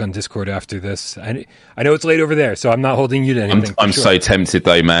talk on Discord after this. I know it's late over there, so I'm not holding you to anything. I'm so tempted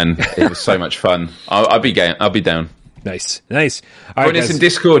though, man. It was so much fun. I'll be down. Nice. All right, guys. In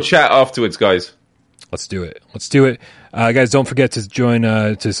Discord chat afterwards, guys. Let's do it. Guys, don't forget to join,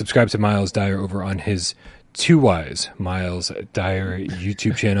 to subscribe to Miles Dyer over on his 2Ys Miles Dyer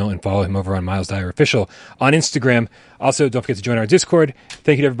YouTube channel and follow him over on Miles Dyer Official on Instagram. Also, don't forget to join our Discord.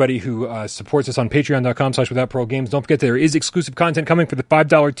 Thank you to everybody who supports us on patreon.com/withoutparole-games. Don't forget there is exclusive content coming for the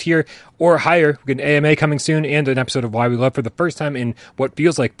 $5 tier or higher. We get an AMA coming soon and an episode of Why We Love for the first time in what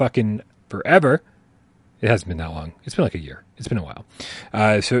feels like fucking forever. It hasn't been that long. It's been like a year. It's been a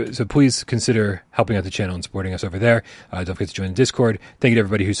while. So please consider helping out the channel and supporting us over there. Don't forget to join the Discord. Thank you to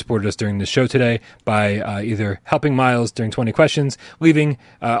everybody who supported us during the show today by either helping Miles during 20 questions, leaving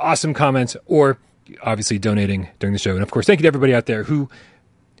awesome comments, or obviously donating during the show. And of course, thank you to everybody out there who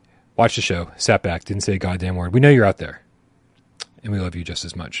watched the show, sat back, didn't say a goddamn word. We know you're out there, and we love you just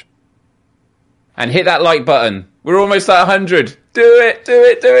as much. And hit that like button. We're almost at 100. Do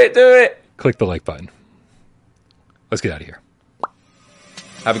it. Click the like button. Let's get out of here.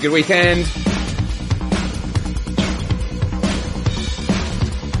 Have a good weekend.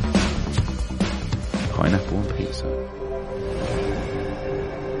 Pineapple on pizza.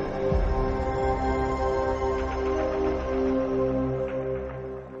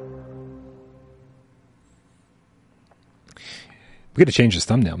 We got to change this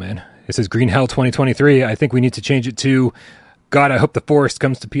thumbnail, man. It says Green Hell 2023. I think we need to change it to, God, I hope the forest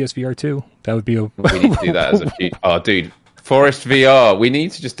comes to PSVR 2. That would be a... We need to do that as a future... Oh, dude. Forest VR. We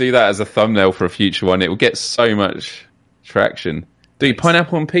need to just do that as a thumbnail for a future one. It will get so much traction. Dude,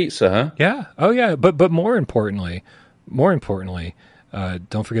 pineapple on pizza, huh? Yeah. Oh, yeah. But more importantly,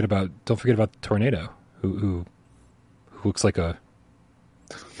 don't forget about the tornado who looks like a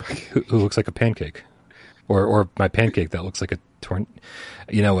who looks like a pancake, or my pancake that looks like a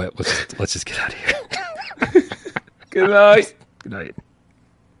You know what? Let's just get out of here. Good night. Good night.